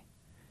today."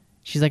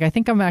 She's like, I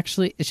think I'm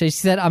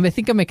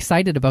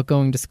excited about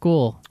going to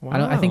school.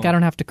 Wow. I think I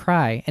don't have to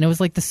cry. And it was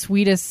the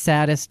sweetest,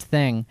 saddest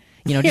thing.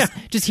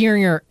 Just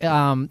hearing her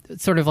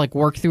sort of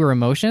work through her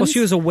emotions. Well,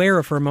 she was aware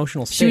of her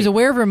emotional state. She was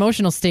aware of her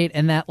emotional state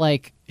and that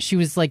she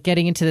was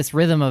getting into this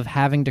rhythm of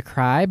having to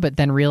cry, but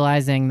then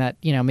realizing that,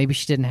 maybe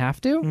she didn't have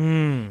to.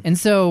 And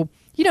so,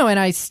 and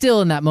I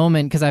still in that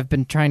moment, because I've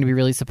been trying to be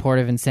really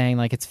supportive and saying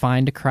it's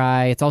fine to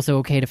cry. It's also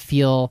okay to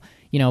feel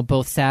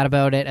both sad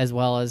about it as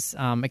well as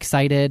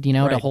excited,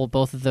 to hold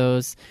both of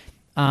those.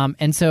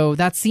 And so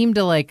that seemed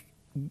to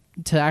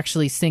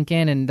actually sink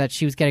in and that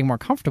she was getting more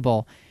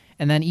comfortable.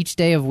 And then each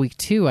day of week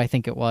 2, I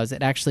think it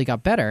actually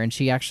got better. And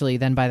she actually,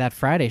 then by that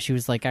Friday, she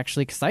was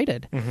actually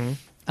excited.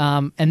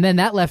 And then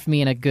that left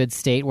me in a good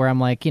state where I'm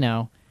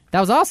that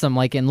was awesome.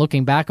 In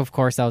looking back, of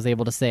course, I was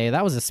able to say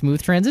that was a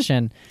smooth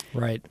transition.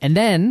 Right. And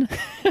then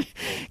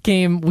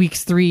came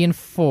weeks 3 and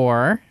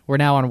 4. We're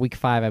now on week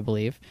 5, I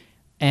believe.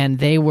 And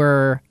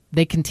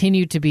they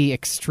continued to be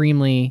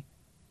extremely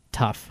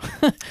tough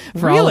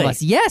for all of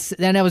us. Yes,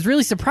 and it was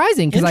really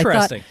surprising because I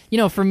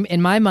thought, from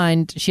in my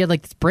mind, she had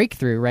this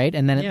breakthrough, right?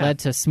 And then it led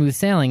to smooth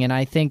sailing. And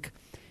I think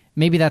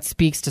maybe that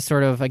speaks to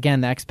sort of,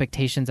 again, the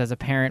expectations as a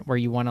parent where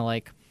you want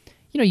to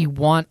you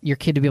want your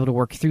kid to be able to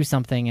work through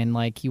something and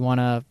you want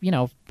to,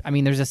 I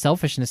mean, there's a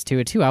selfishness to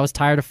it too. I was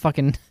tired of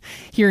fucking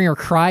hearing her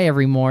cry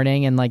every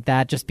morning and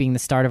that just being the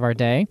start of our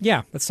day.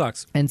 Yeah, that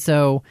sucks. And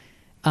so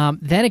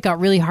then it got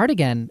really hard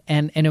again,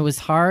 and it was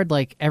hard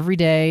every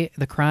day,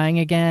 the crying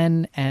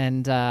again,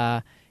 and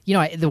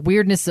the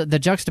weirdness, the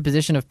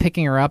juxtaposition of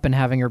picking her up and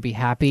having her be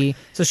happy.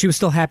 So she was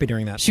still happy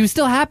during that. She was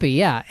still happy,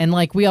 yeah. And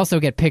we also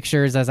get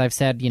pictures, as I've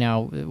said.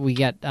 We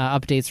get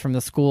updates from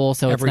the school,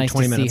 so it's nice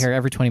to see her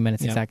every 20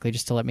 minutes exactly,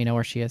 just to let me know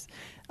where she is.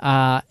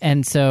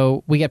 And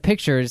so we get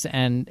pictures,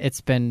 and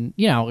it's been,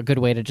 a good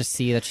way to just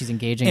see that she's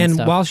engaging. And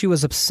stuff. While she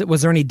was upset,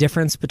 was there any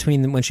difference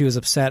between when she was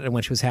upset and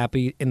when she was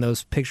happy in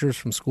those pictures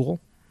from school?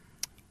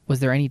 Was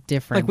there any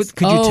difference? Like,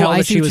 could you tell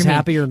that she was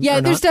happy or yeah?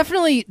 Or there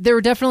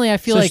were definitely. I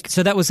feel like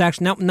so that was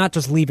actually not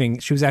just leaving.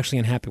 She was actually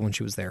unhappy when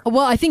she was there.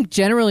 Well, I think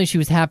generally she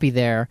was happy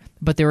there,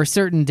 but there were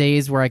certain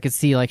days where I could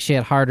see like she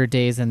had harder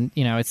days, and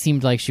it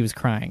seemed like she was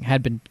crying,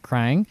 had been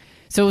crying.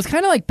 So it was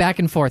kind of like back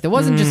and forth. It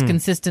wasn't just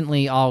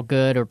consistently all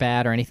good or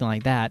bad or anything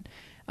like that.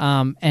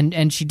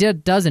 And she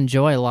does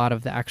enjoy a lot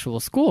of the actual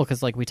school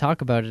because like we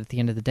talk about it at the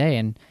end of the day,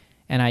 and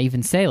I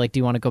even say like, do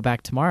you want to go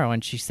back tomorrow?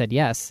 And she said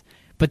yes.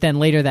 But then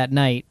later that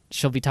night,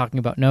 she'll be talking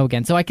about no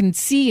again. So I can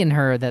see in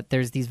her that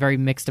there's these very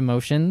mixed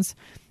emotions,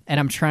 and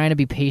I'm trying to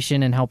be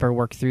patient and help her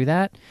work through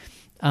that.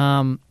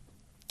 And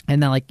then,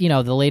 like,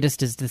 the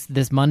latest is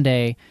this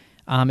Monday.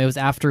 It was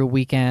after a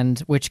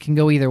weekend, which can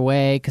go either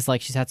way because, like,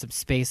 she's had some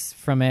space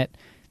from it.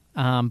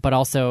 But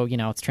also,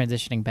 it's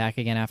transitioning back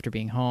again after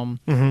being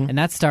home. Mm-hmm. And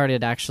that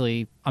started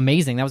actually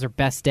amazing. That was her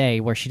best day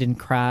where she didn't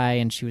cry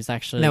and she was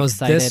actually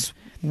excited. This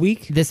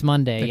week? This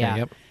Monday, okay, yeah.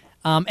 Yep.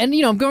 And,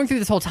 I'm going through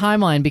this whole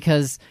timeline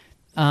because,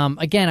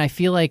 again, I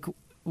feel like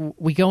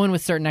we go in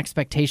with certain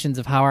expectations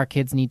of how our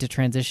kids need to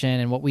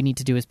transition and what we need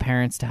to do as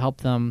parents to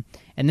help them.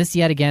 And this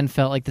yet again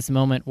felt like this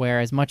moment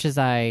where as much as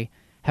I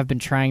have been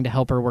trying to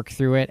help her work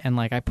through it and,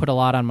 like, I put a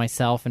lot on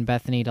myself and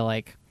Bethany to,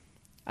 like,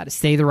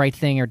 say the right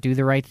thing or do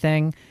the right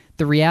thing,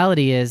 the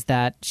reality is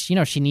that,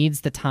 she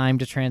needs the time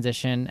to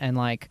transition and,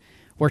 like,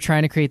 we're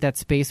trying to create that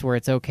space where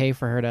it's okay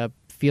for her to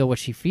feel what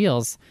she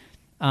feels.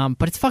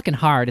 But it's fucking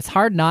hard. It's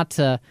hard not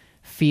to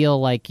feel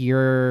like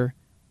you're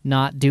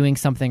not doing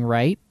something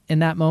right in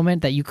that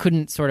moment, that you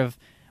couldn't sort of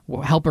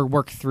help her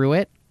work through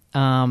it.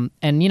 And,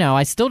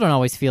 I still don't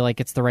always feel like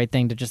it's the right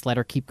thing to just let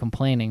her keep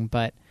complaining.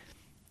 But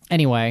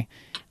anyway,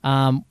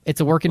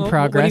 it's a work in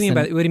progress.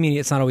 What do you mean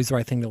it's not always the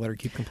right thing to let her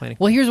keep complaining?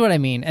 Well, here's what I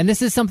mean. And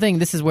this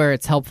is where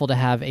it's helpful to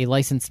have a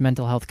licensed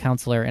mental health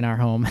counselor in our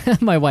home,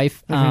 my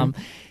wife,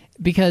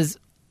 because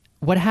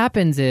what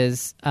happens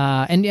is,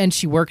 and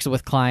she works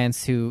with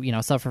clients who,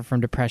 suffer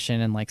from depression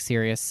and like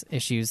serious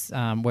issues,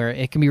 where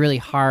it can be really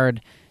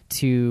hard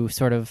to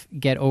sort of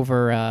get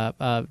over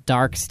a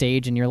dark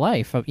stage in your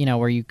life,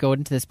 where you go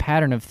into this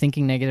pattern of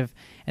thinking negative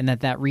and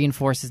that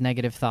reinforces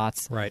negative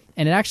thoughts. Right.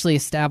 And it actually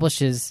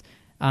establishes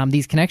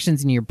these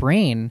connections in your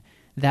brain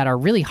that are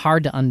really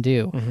hard to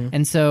undo. Mm-hmm.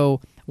 And so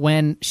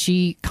when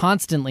she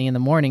constantly in the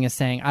morning is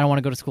saying, I don't want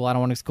to go to school, I don't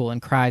want to go to school,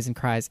 and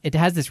cries, it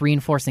has this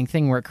reinforcing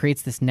thing where it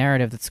creates this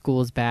narrative that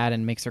school is bad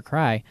and makes her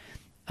cry.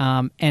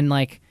 And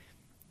like,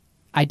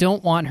 I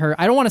don't want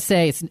to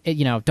say it's,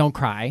 don't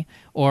cry,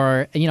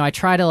 or, I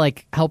try to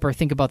like help her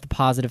think about the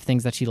positive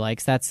things that she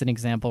likes. That's an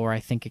example where I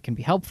think it can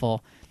be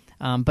helpful.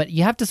 But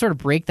you have to sort of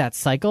break that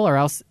cycle, or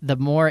else the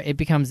more it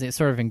becomes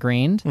sort of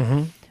ingrained.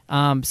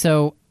 Mm-hmm.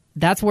 So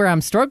that's where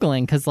I'm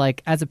struggling, because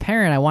like as a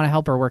parent, I want to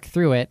help her work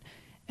through it.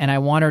 And I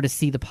want her to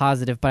see the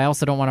positive, but I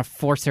also don't want to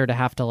force her to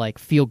have to like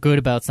feel good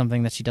about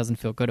something that she doesn't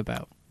feel good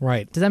about.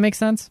 Right. Does that make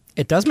sense?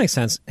 It does make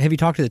sense. Have you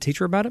talked to the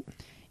teacher about it?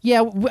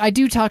 Yeah, I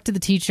do talk to the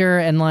teacher,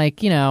 and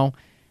like, a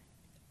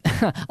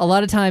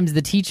lot of times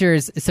the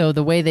teachers, so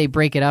the way they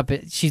break it up,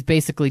 she's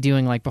basically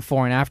doing like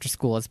before and after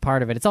school as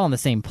part of it. It's all in the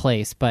same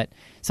place, but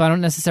so I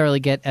don't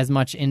necessarily get as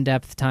much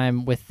in-depth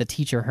time with the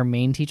teacher, her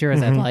main teacher,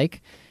 as I'd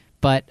like.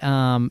 But,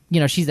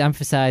 she's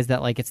emphasized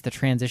that like it's the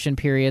transition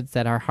periods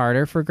that are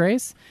harder for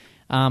Grace.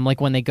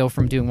 Like when they go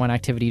from doing one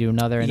activity to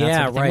another and that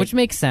sort of thing, which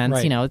makes sense.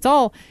 Right. It's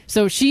all,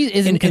 so she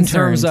isn't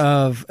concerned. In terms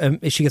of,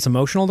 she gets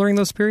emotional during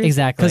those periods?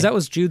 Exactly. Because that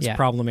was Jude's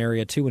problem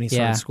area too when he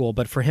started school,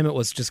 but for him it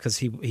was just because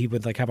he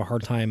would like have a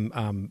hard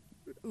time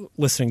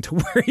listening to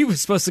where he was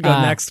supposed to go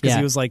next because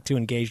he was like too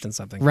engaged in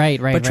something. Right.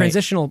 But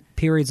transitional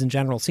periods in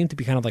general seem to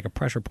be kind of like a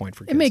pressure point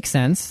for kids. It makes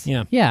sense.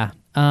 Yeah. Yeah.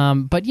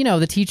 But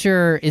the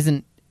teacher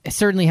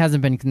certainly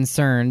hasn't been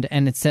concerned,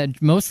 and it said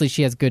mostly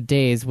she has good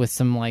days with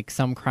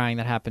some crying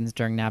that happens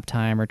during nap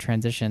time or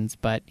transitions,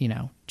 but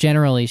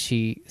generally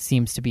she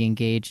seems to be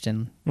engaged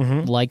and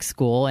likes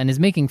school and is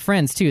making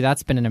friends too.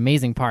 That's been an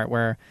amazing part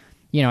where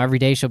every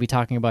day she'll be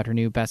talking about her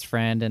new best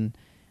friend and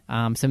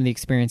some of the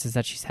experiences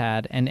that she's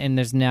had, and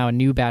there's now a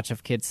new batch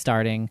of kids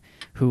starting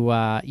who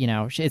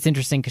it's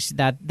interesting because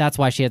that's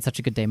why she had such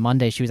a good day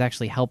Monday. She was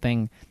actually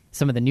helping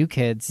some of the new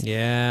kids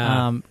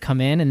come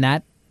in, and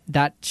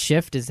that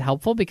shift is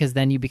helpful because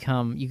then you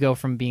go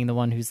from being the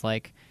one who's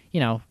like,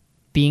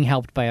 being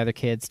helped by other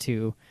kids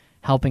to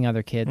helping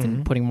other kids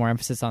and putting more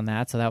emphasis on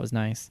that. So that was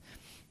nice.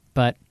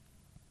 But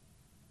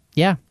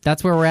yeah,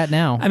 that's where we're at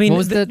now. I mean,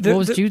 what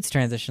was Jude's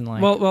transition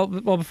like? Well,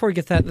 before we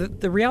get to that,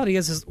 the reality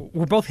is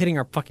we're both hitting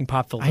our fucking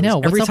pop filters. I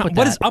know. Every what's time. Up with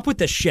what that? is up with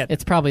this shit?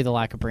 It's probably the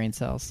lack of brain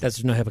cells.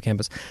 That's no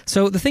hippocampus.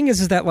 So the thing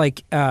is that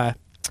like,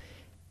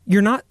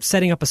 you're not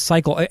setting up a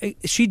cycle.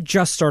 She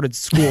just started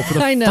school for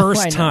the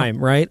first time,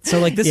 right? So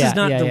like this is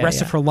not the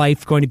rest of her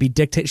life going to be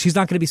dictated. She's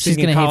not going to be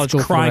sitting in college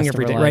crying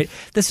every day, right?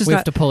 This is we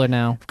have to pull her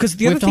now. Because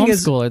the other thing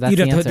is,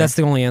 that's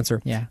the only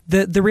answer. Yeah.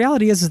 The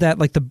reality is that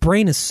like the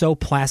brain is so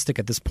plastic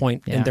at this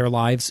point in their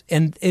lives,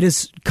 and it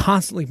is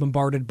constantly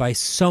bombarded by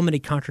so many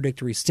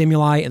contradictory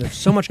stimuli, and there's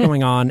so much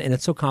going on, and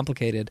it's so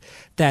complicated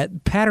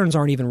that patterns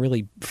aren't even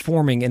really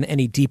forming in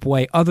any deep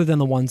way, other than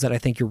the ones that I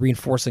think you're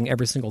reinforcing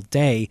every single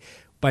day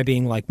by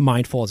being like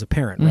mindful as a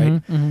parent, right?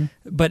 Mm-hmm.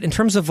 But in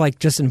terms of like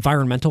just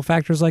environmental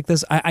factors like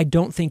this, I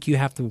don't think you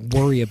have to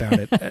worry about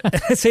it.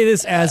 I say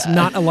this as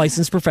not a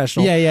licensed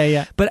professional.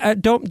 Yeah.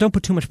 But don't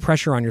put too much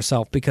pressure on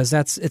yourself, because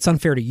it's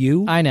unfair to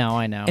you. I know.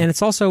 And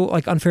it's also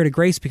like unfair to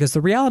Grace, because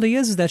the reality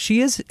is that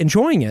she is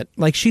enjoying it.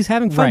 Like she's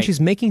having fun. Right.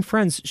 She's making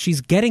friends.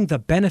 She's getting the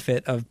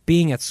benefit of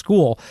being at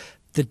school.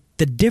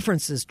 The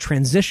differences,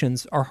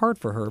 transitions are hard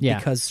for her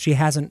because she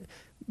hasn't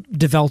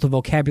developed a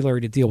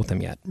vocabulary to deal with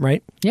them yet,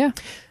 right? Yeah.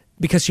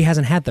 Because she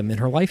hasn't had them in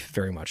her life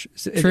very much.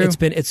 True.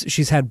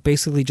 She's had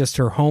basically just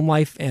her home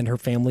life and her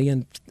family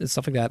and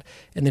stuff like that,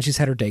 and then she's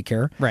had her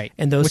daycare. Right.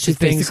 And those which two is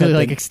things basically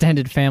like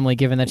extended family,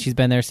 given that she's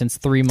been there since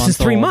 3 months. Since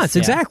 3 months,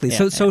 exactly.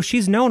 Yeah. So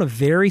she's known a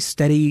very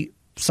steady,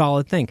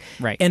 solid thing.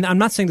 Right. And I'm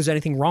not saying there's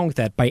anything wrong with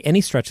that by any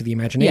stretch of the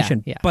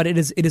imagination. Yeah. But it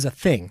is a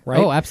thing, right?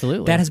 Oh,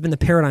 absolutely. That has been the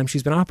paradigm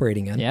she's been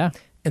operating in. Yeah.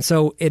 And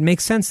so it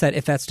makes sense that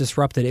if that's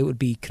disrupted, it would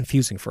be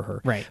confusing for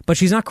her. Right. But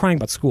she's not crying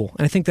about school.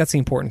 And I think that's the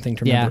important thing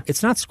to remember. Yeah.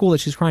 It's not school that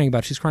she's crying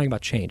about. She's crying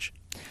about change.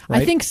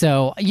 Right? I think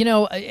so. You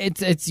know,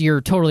 it's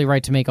you're totally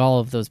right to make all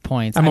of those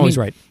points. I'm always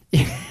right.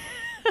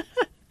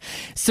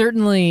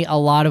 Certainly a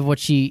lot of what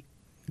she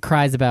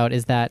cries about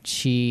is that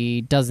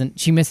she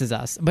misses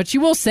us. But she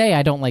will say,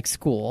 I don't like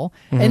school.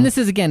 Mm-hmm. And this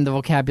is, again, the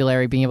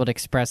vocabulary, being able to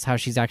express how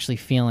she's actually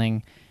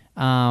feeling.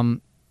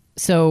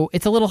 So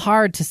it's a little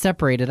hard to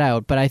separate it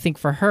out, but I think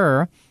for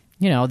her,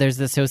 you know, there's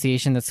the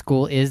association that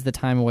school is the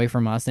time away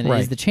from us and it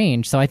is the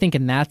change. So I think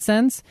in that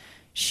sense,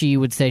 she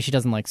would say she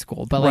doesn't like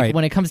school. But like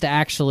when it comes to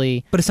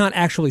actually... But it's not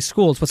actually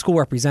school, it's what school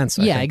represents,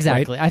 I think,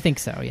 exactly. Right? I think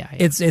so, yeah.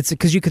 It's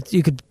because you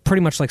could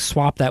pretty much like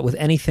swap that with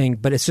anything,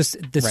 but it's just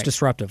this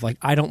disruptive. Like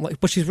I don't like...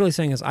 What she's really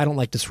saying is I don't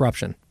like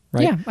disruption,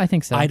 right? Yeah, I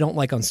think so. I don't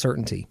like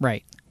uncertainty.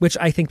 Right. Which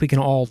I think we can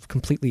all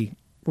completely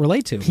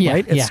relate to,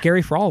 right? It's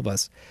scary for all of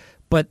us.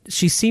 But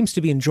she seems to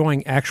be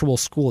enjoying actual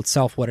school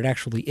itself, what it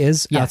actually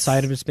is,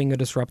 outside of just being a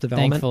disruptive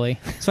element. Thankfully.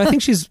 So I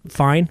think she's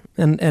fine,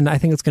 and I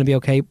think it's going to be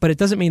okay. But it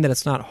doesn't mean that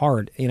it's not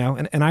hard, you know?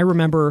 And I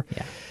remember...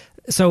 Yeah.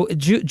 So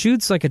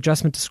Jude's like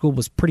adjustment to school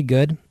was pretty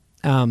good.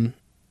 Even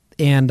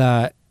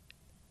at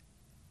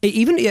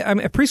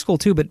preschool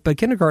too, but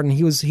kindergarten,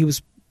 he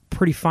was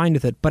pretty fine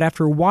with it. But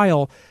after a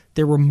while,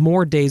 there were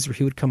more days where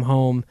he would come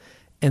home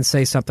and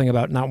say something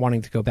about not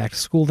wanting to go back to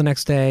school the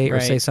next day, or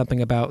say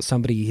something about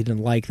somebody he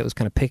didn't like that was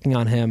kind of picking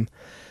on him.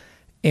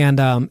 And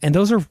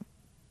those are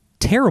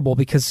terrible,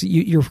 because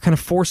you're kind of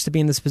forced to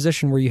be in this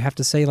position where you have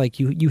to say, like,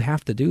 you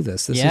have to do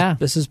this.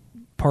 This is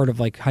part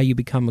of like how you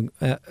become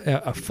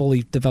a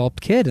fully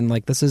developed kid, and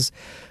like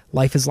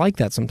life is like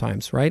that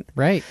sometimes, right?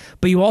 Right.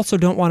 But you also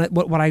don't want it.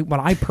 What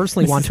I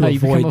personally want to avoid. You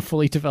become a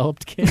fully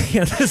developed kid.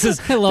 Yeah,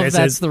 I love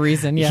that's the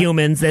reason. Yeah.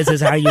 Humans. This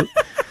is how you.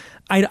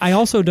 I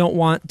also don't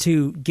want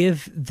to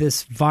give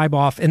this vibe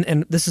off,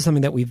 and this is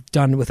something that we've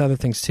done with other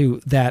things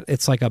too, that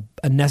it's like a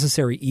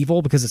necessary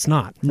evil, because it's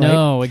not. Right?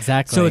 No,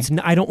 exactly. So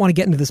I don't want to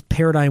get into this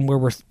paradigm where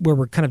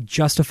we're kind of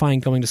justifying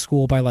going to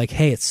school by like,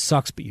 hey, it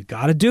sucks, but you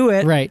got to do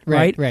it. Right.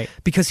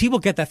 Because he will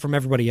get that from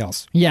everybody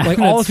else. Yeah, like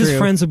all of his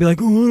friends will be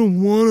like, oh, I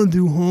don't want to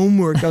do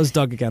homework. That was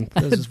Doug again.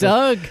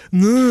 Doug.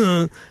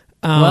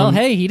 Well,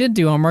 hey, he did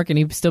do homework, and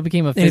he still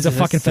became a physicist. He's a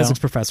fucking physics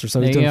professor, so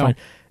he's doing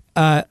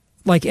fine.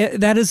 Like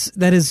that is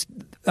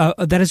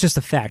just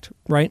a fact,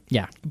 right?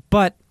 Yeah.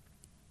 But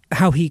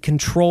how he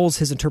controls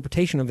his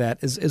interpretation of that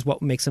is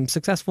what makes him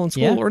successful in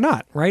school or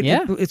not, right?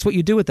 Yeah. It's what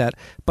you do with that.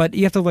 But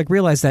you have to like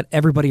realize that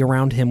everybody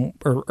around him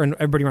or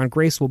everybody around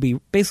Grace will be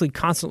basically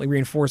constantly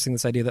reinforcing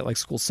this idea that like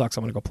school sucks,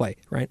 I'm going to go play,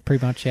 right?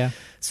 Pretty much, yeah.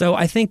 So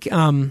I think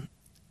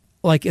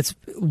like it's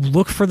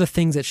look for the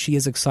things that she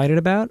is excited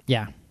about.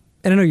 Yeah.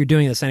 And I know you're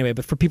doing this anyway,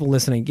 but for people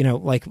listening, you know,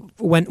 like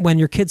when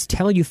your kids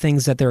tell you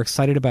things that they're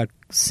excited about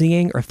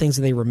seeing, or things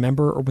that they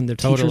remember, or when their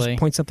teachers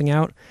point something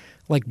out,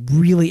 like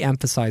really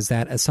emphasize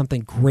that as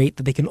something great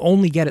that they can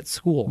only get at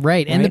school.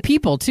 Right. And the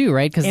people too,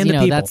 right? Because, you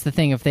know, that's the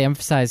thing. If they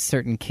emphasize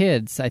certain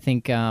kids, I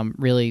think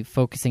really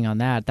focusing on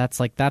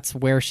that's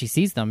where she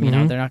sees them. You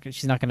know,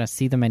 she's not going to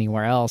see them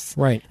anywhere else.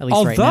 Right. At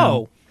least right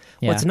now.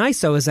 What's nice,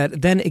 though, is that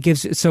then it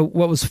gives... So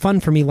what was fun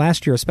for me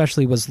last year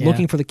especially was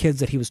looking for the kids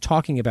that he was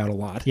talking about a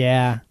lot.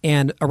 Yeah.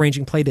 And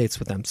arranging play dates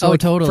with them. So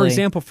totally. For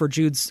example, for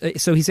Jude's...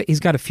 So he's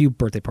got a few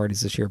birthday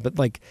parties this year, but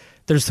like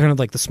there's kind of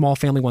like the small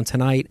family one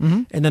tonight,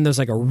 and then there's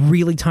like a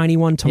really tiny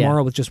one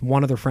tomorrow with just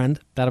one other friend.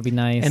 That'll be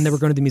nice. And then we're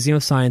going to the Museum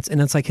of Science, and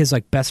it's like his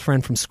like best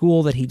friend from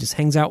school that he just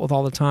hangs out with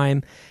all the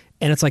time.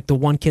 And it's like the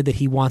one kid that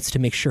he wants to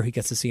make sure he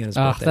gets to see on his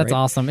birthday. That's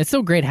awesome. It's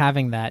so great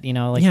having that, you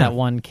know, like that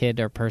one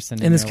kid or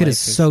person. And this kid is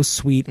so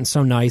sweet and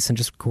so nice and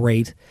just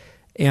great.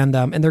 and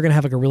they're going to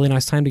have like a really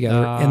nice time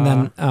together. And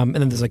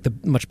then there's like the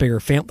much bigger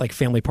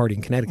family party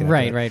in Connecticut.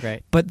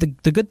 Right. But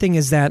the good thing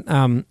is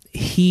that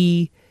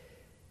he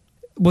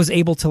was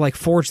able to like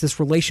forge this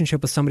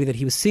relationship with somebody that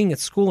he was seeing at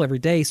school every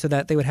day, so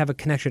that they would have a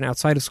connection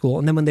outside of school.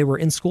 And then when they were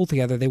in school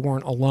together, they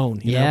weren't alone.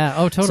 You know?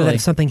 Oh, totally. So that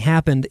if something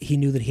happened, he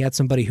knew that he had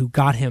somebody who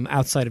got him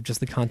outside of just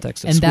the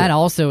context of and school. that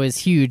also is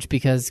huge,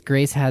 because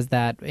Grace has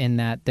that, in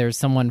that there's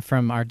someone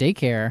from our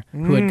daycare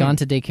who had gone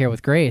to daycare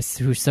with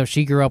Grace, so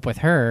she grew up with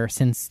her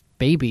since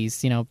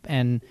babies,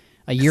 and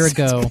a year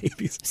ago,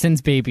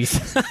 since babies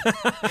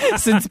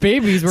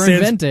were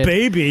invented,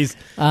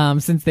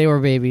 since they were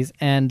babies,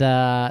 and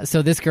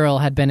so this girl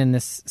had been in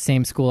this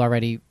same school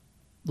already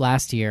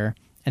last year,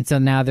 and so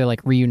now they're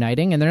like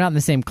reuniting, and they're not in the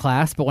same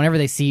class, but whenever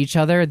they see each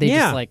other, they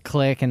just like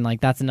click, and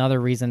like that's another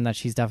reason that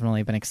she's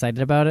definitely been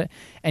excited about it.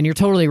 And you're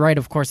totally right,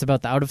 of course,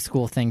 about the out of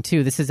school thing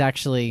too. This is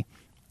actually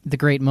the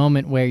great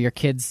moment where your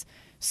kids'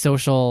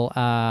 social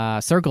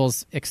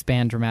circles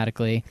expand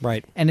dramatically,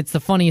 right? And it's the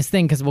funniest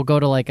thing, because we'll go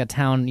to like a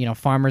town,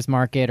 farmer's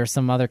market or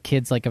some other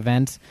kids like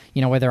event,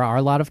 where there are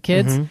a lot of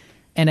kids,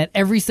 and at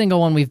every single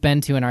one we've been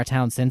to in our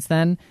town since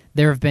then,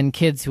 there have been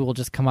kids who will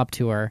just come up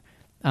to her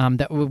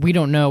that we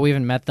don't know, we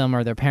haven't met them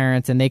or their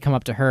parents, and they come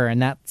up to her,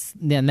 and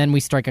then we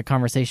strike a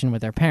conversation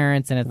with their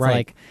parents, and it's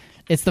like,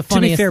 it's the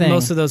funniest thing. To be fair,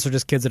 most of those are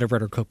just kids that have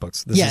read her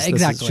cookbooks.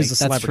 Exactly. She's a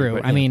celebrity. That's true.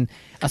 Right? I mean,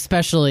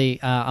 especially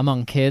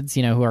among kids,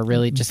 who are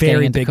really just very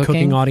getting into big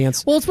cooking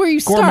audience. Well, it's where you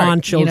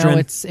Gourmand start. children.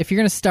 It's if you're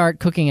going to start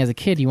cooking as a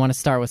kid, you want to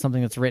start with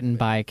something that's written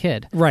by a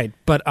kid, right?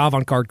 But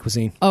avant-garde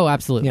cuisine. Oh,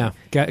 absolutely. Yeah,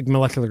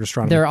 molecular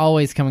gastronomy. They're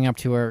always coming up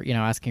to her,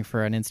 asking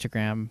for an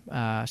Instagram.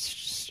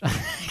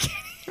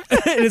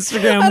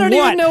 Instagram. I don't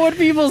even know what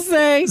people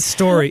say.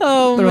 Story.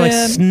 Oh, they're man.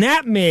 like,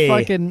 snap me.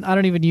 I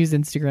don't even use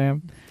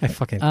Instagram. I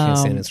fucking can't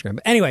stand Instagram.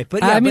 But anyway,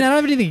 I don't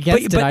have anything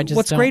against it. I just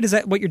what's great is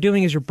that what you're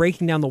doing is you're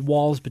breaking down the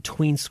walls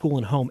between school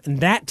and home,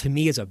 and that to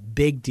me is a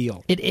big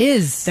deal. It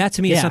is. That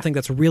to me is something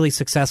that's really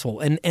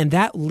successful, and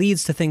that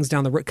leads to things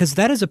down the road, because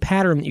that is a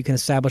pattern that you can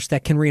establish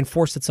that can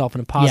reinforce itself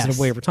in a positive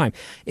way over time.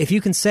 If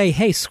you can say,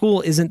 hey,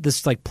 school isn't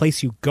this like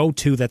place you go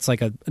to that's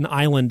like an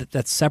island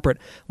that's separate.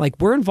 Like,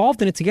 we're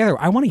involved in it together.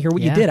 I want to hear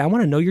what you did. I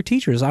want to know your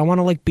teachers. I want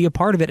to like be a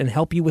part of it and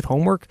help you with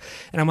homework,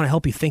 and I want to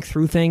help you think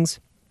through things.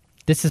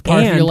 This is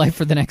part of your life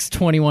for the next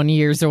 21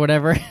 years or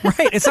whatever.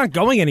 Right. It's not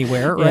going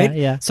anywhere, right?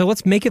 Yeah. So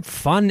let's make it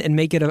fun and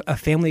make it a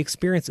family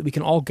experience that we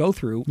can all go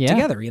through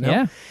together,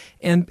 Yeah.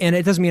 And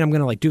it doesn't mean I'm going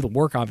to like do the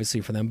work,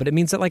 obviously, for them, but it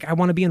means that like I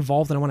want to be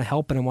involved and I want to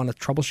help and I want to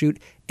troubleshoot.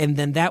 And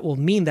then that will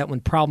mean that when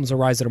problems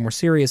arise that are more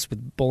serious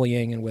with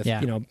bullying and with,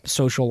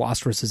 social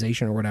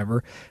ostracization or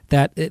whatever,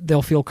 that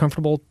they'll feel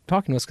comfortable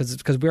talking to us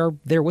because we're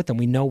there with them.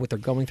 We know what they're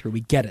going through.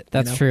 We get it.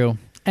 That's true.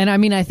 And I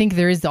mean, I think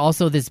there is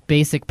also this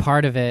basic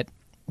part of it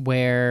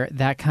where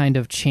that kind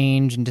of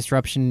change and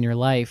disruption in your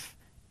life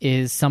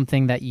is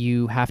something that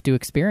you have to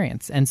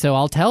experience. And so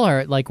I'll tell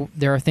her, like,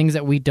 there are things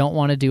that we don't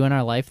want to do in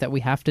our life that we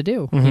have to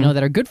do,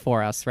 that are good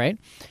for us, right?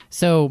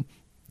 So,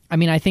 I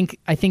mean, I think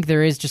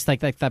there is just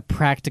like that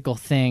practical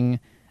thing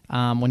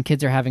when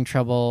kids are having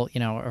trouble,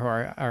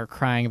 or are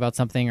crying about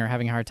something or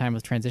having a hard time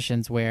with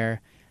transitions,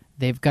 where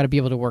they've got to be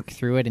able to work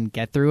through it and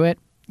get through it.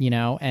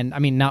 And I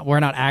mean, we're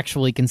not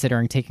actually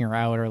considering taking her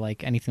out or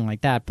like anything like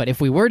that. But if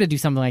we were to do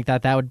something like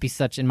that, that would be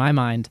such, in my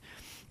mind,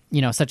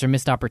 such a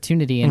missed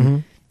opportunity,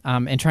 and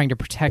trying to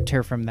protect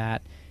her from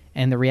that.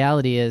 And the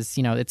reality is,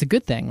 it's a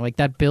good thing. Like,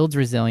 that builds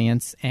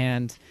resilience.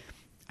 And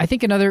I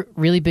think another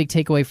really big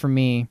takeaway for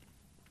me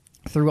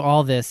through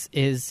all this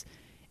is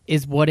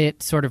what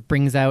it sort of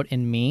brings out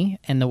in me,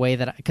 and the way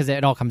that, because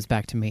it all comes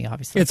back to me,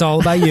 obviously. It's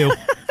all about you.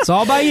 It's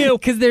all about you.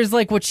 Because there's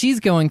like what she's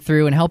going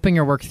through and helping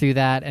her work through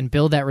that and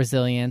build that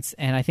resilience.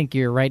 And I think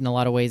you're right in a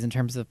lot of ways in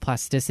terms of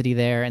plasticity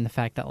there, and the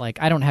fact that like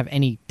I don't have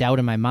any doubt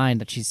in my mind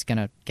that she's going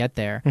to get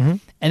there. And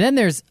then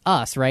there's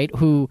us, right,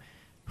 who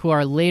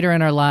are later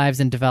in our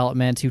lives in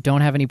development, who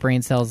don't have any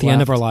brain cells left. The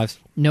end of our lives.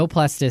 No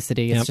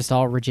plasticity. It's just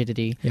all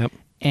rigidity. Yep.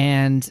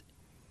 And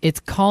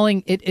it's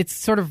it's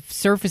sort of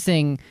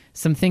surfacing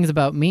some things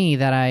about me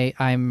that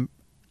I'm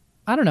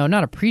I don't know,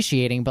 not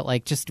appreciating, but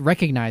like just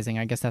recognizing,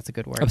 I guess that's a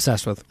good word.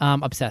 Obsessed with.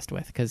 Obsessed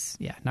with, because,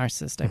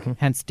 narcissistic,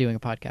 hence doing a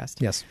podcast.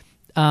 Yes.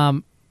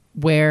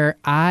 Where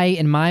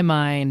in my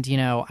mind,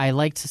 I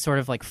like to sort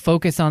of like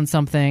focus on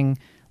something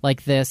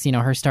like this,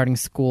 her starting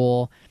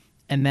school,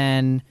 and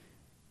then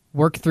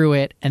work through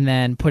it and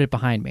then put it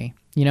behind me.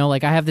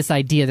 Like I have this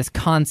idea, this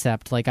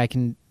concept, like I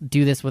can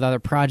do this with other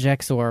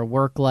projects or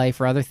work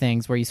life or other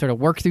things where you sort of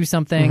work through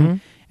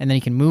something and then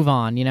you can move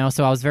on,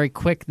 So I was very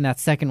quick in that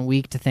second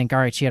week to think, all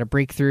right, she had a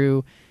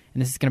breakthrough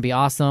and this is going to be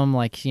awesome.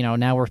 Like,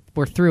 now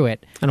we're through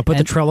it. And I'll put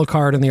the Trello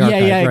card in the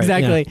archive. Yeah, right,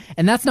 exactly. Yeah.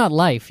 And that's not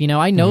life.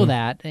 I know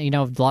that,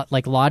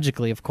 like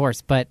logically, of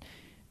course, but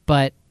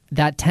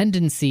that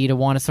tendency to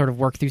want to sort of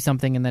work through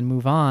something and then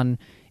move on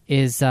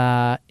is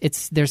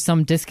there's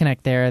some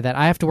disconnect there that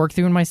I have to work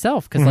through in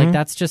myself, because like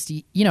that's just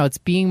it's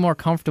being more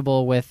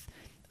comfortable with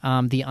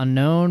the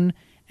unknown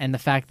and the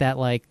fact that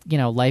like, you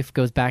know, life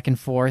goes back and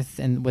forth,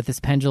 and with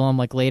this pendulum,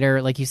 like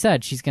later, like you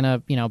said, she's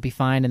gonna, you know, be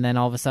fine, and then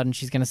all of a sudden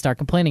she's gonna start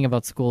complaining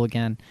about school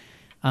again.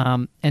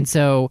 And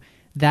so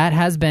that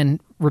has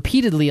been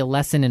repeatedly a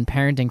lesson in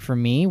parenting for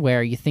me,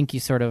 where you think you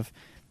sort of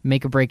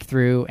make a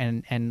breakthrough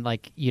and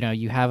like, you know,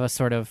 you have a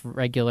sort of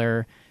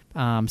regular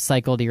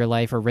cycle to your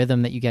life or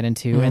rhythm that you get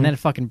into, and then it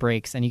fucking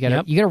breaks, and you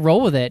gotta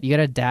roll with it. You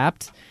gotta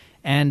adapt.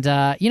 And,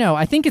 you know,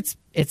 I think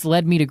it's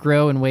led me to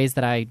grow in ways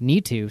that I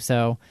need to.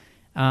 So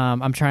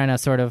I'm trying to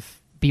sort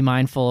of be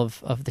mindful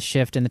of the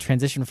shift and the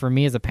transition for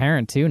me as a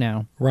parent too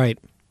now. Right.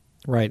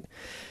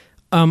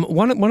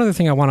 One other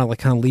thing I want to like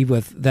kind of leave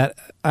with that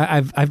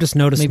I've just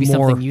noticed maybe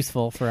more... something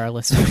useful for our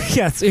listeners.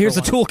 Yes, here's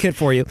a toolkit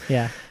for you.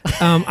 Yeah.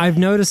 I've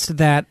noticed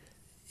that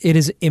it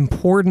is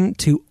important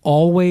to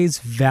always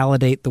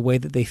validate the way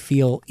that they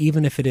feel,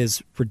 even if it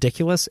is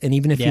ridiculous, and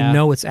even if you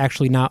know it's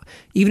actually not,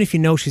 even if you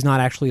know she's not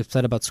actually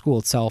upset about school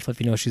itself, if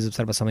you know she's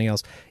upset about something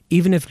else,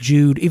 even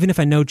if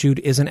I know Jude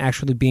isn't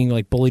actually being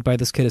like bullied by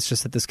this kid, it's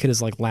just that this kid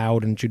is like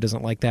loud and Jude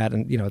doesn't like that,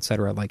 and you know, et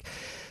cetera. Like,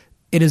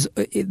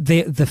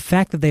 the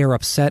fact that they are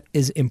upset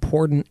is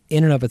important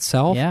in and of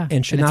itself,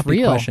 and should not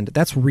be questioned.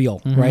 That's real,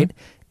 right?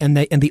 And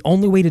the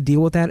only way to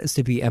deal with that is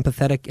to be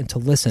empathetic and to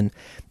listen.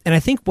 And I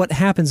think what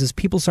happens is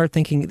people start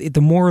thinking the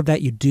more of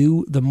that you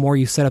do, the more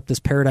you set up this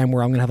paradigm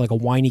where I'm going to have like a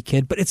whiny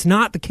kid. But it's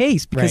not the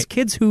case, because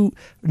kids who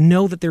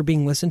know that they're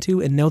being listened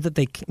to and know that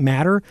they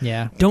matter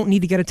don't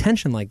need to get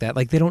attention like that.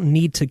 Like, they don't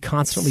need to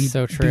constantly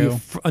be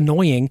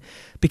annoying,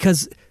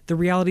 because the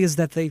reality is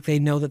that they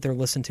know that they're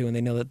listened to, and they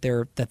know that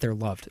they're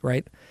loved,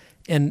 right?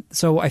 And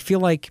so I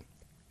feel like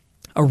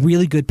a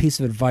really good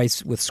piece of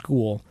advice with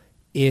school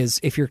is,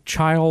 if your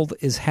child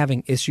is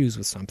having issues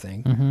with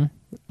something,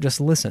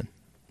 just listen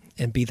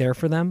and be there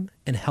for them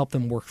and help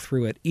them work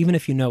through it, even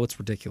if you know it's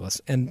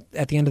ridiculous. And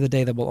at the end of the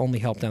day, that will only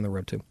help down the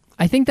road too.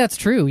 I think that's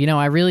true. You know,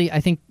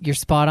 I think you're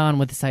spot on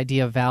with this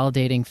idea of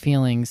validating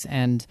feelings,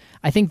 and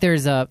I think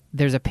there's a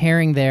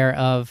pairing there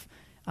of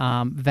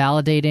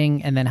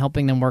validating and then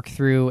helping them work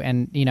through.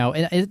 And, you know,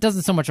 it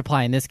doesn't so much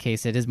apply in this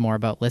case. It is more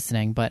about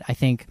listening. But I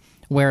think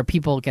where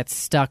people get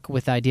stuck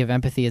with the idea of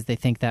empathy is they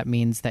think that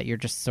means that you're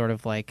just sort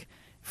of like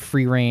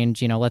free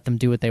range, you know, let them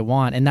do what they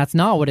want. And that's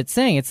not what it's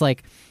saying. It's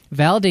like,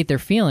 validate their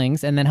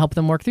feelings and then help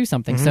them work through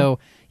something. So,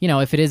 you know,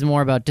 if it is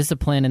more about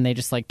discipline and they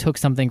just like took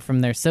something from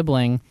their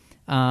sibling,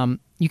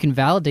 you can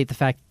validate the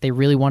fact that they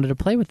really wanted to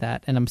play with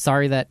that. And I'm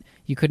sorry that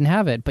you couldn't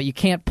have it, but you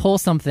can't pull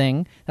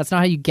something. That's not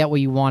how you get what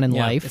you want in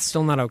life. It's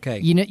still not okay.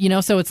 You know,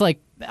 so it's like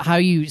how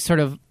you sort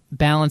of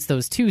balance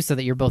those two so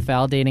that you're both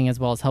validating as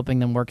well as helping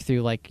them work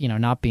through, like, you know,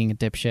 not being a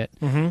dipshit,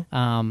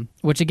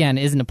 which again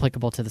isn't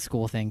applicable to the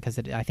school thing, because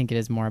I think it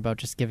is more about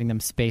just giving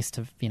them space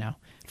to, you know,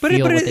 but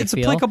it's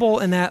applicable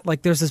in that,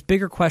 like, there's this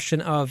bigger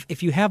question of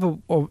if you have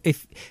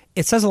if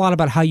it says a lot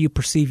about how you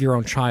perceive your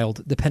own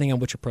child depending on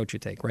which approach you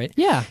take, right?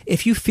 Yeah.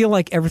 If you feel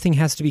like everything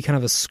has to be kind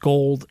of a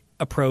scold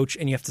approach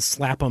and you have to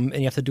slap them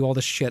and you have to do all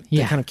this shit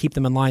to kind of keep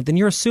them in line, then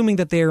you're assuming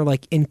that they're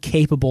like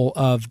incapable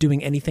of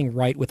doing anything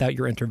right without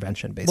your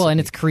intervention, basically. Well, and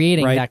it's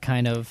creating that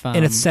kind of...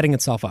 and it's setting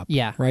itself up.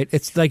 Yeah. Right?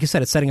 It's like you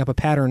said, it's setting up a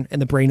pattern,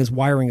 and the brain is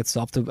wiring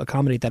itself to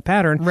accommodate that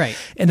pattern. Right.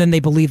 And then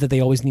they believe that they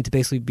always need to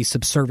basically be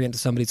subservient to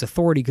somebody's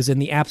authority, because in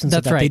the absence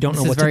of that, they don't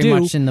know what to do. This is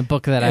very much in the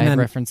book that I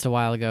referenced a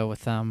while ago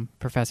with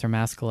Professor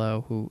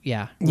Mascolo, who,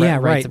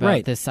 writes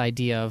about this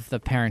idea of the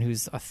parent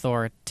who's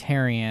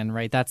authoritarian,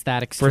 right? That's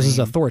that extreme.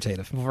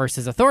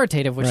 Versus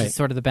authoritative, which is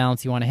sort of the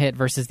balance you want to hit,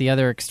 versus the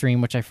other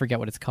extreme, which I forget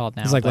what it's called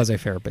now. It's like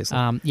laissez-faire,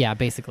 basically.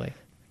 Basically.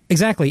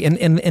 Exactly.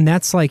 And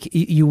that's like,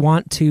 you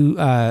want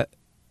to,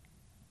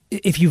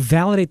 if you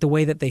validate the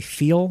way that they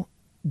feel,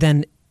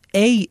 then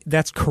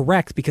that's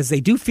correct, because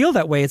they do feel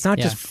that way. It's not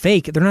just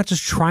fake. They're not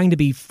just trying to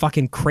be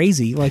fucking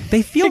crazy. Like,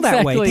 they feel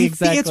that way.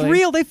 It's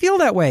real. They feel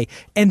that way.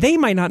 And they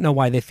might not know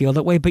why they feel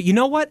that way. But you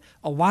know what?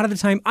 A lot of the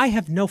time, I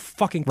have no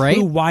fucking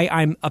clue why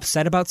I'm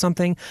upset about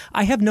something.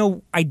 I have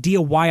no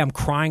idea why I'm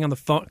crying on the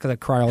phone, because I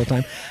cry all the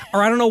time.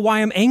 Or I don't know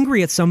why I'm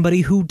angry at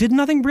somebody who did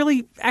nothing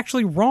really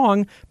actually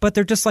wrong, but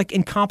they're just like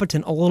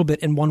incompetent a little bit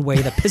in one way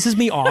that pisses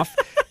me off,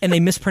 and they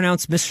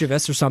mispronounce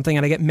mischievous or something,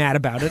 and I get mad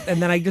about it.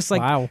 And then I just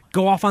like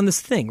go off on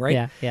this thing.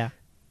 Right? Yeah.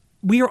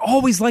 We are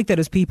always like that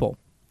as people.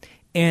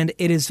 And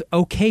it is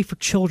okay for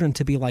children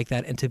to be like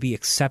that and to be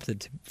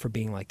accepted for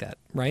being like that,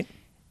 right?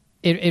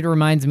 It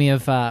reminds me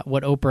of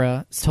what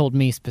Oprah told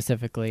me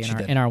specifically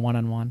in our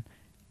one-on-one,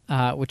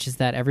 which is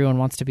that everyone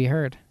wants to be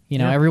heard. You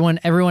know, everyone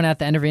at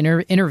the end of an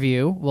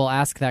interview will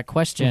ask that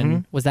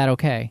question, was that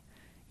okay?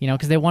 You know,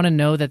 because they want to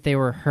know that they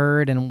were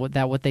heard and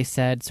that what they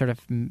said sort of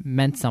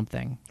meant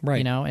something, right?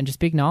 You know, and just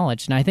be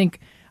acknowledged. And I think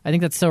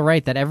that's so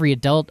right, that every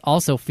adult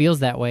also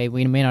feels that way.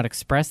 We may not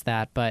express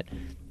that, but,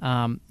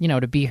 you know,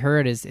 to be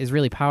heard is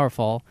really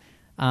powerful.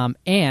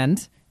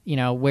 And, you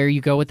know, where you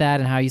go with that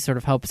and how you sort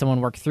of help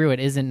someone work through it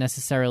isn't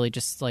necessarily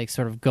just like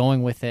sort of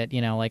going with it.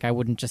 You know, like I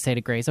wouldn't just say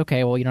to Grace,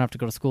 okay, well, you don't have to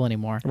go to school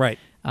anymore. Right.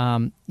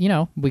 You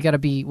know, we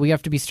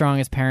have to be strong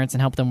as parents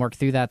and help them work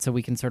through that so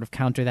we can sort of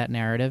counter that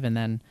narrative and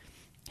then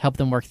help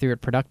them work through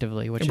it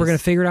productively. And we're going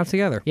to figure it out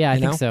together. Yeah, I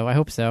think so. I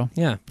hope so.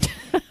 Yeah.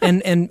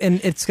 and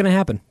it's going to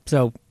happen.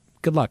 So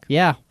good luck.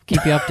 Yeah,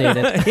 keep you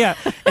updated. Yeah,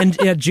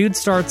 and Jude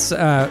starts.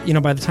 By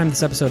the time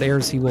this episode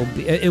airs,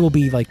 it will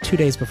be like 2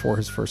 days before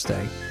his first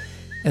day,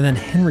 and then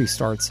Henry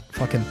starts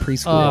fucking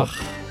preschool.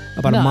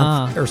 About a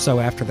month or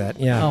so after that,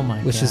 yeah. Oh my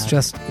god. Which is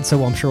just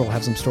so. I'm sure we'll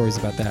have some stories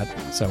about that.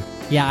 So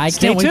yeah, I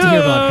can't wait to hear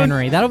about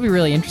Henry. That'll be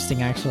really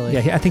interesting, actually.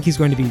 Yeah, I think he's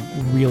going to be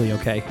really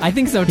okay. I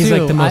think so too. He's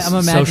like the most I'm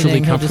imagining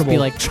socially he'll just be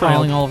like child.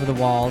 crawling all over the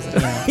walls.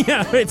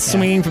 Yeah, it's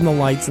swinging from the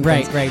lights. And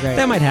right.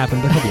 That might happen,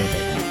 but he'll be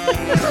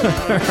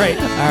okay.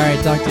 All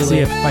right. Talk to you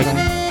later. See ya.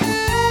 Bye.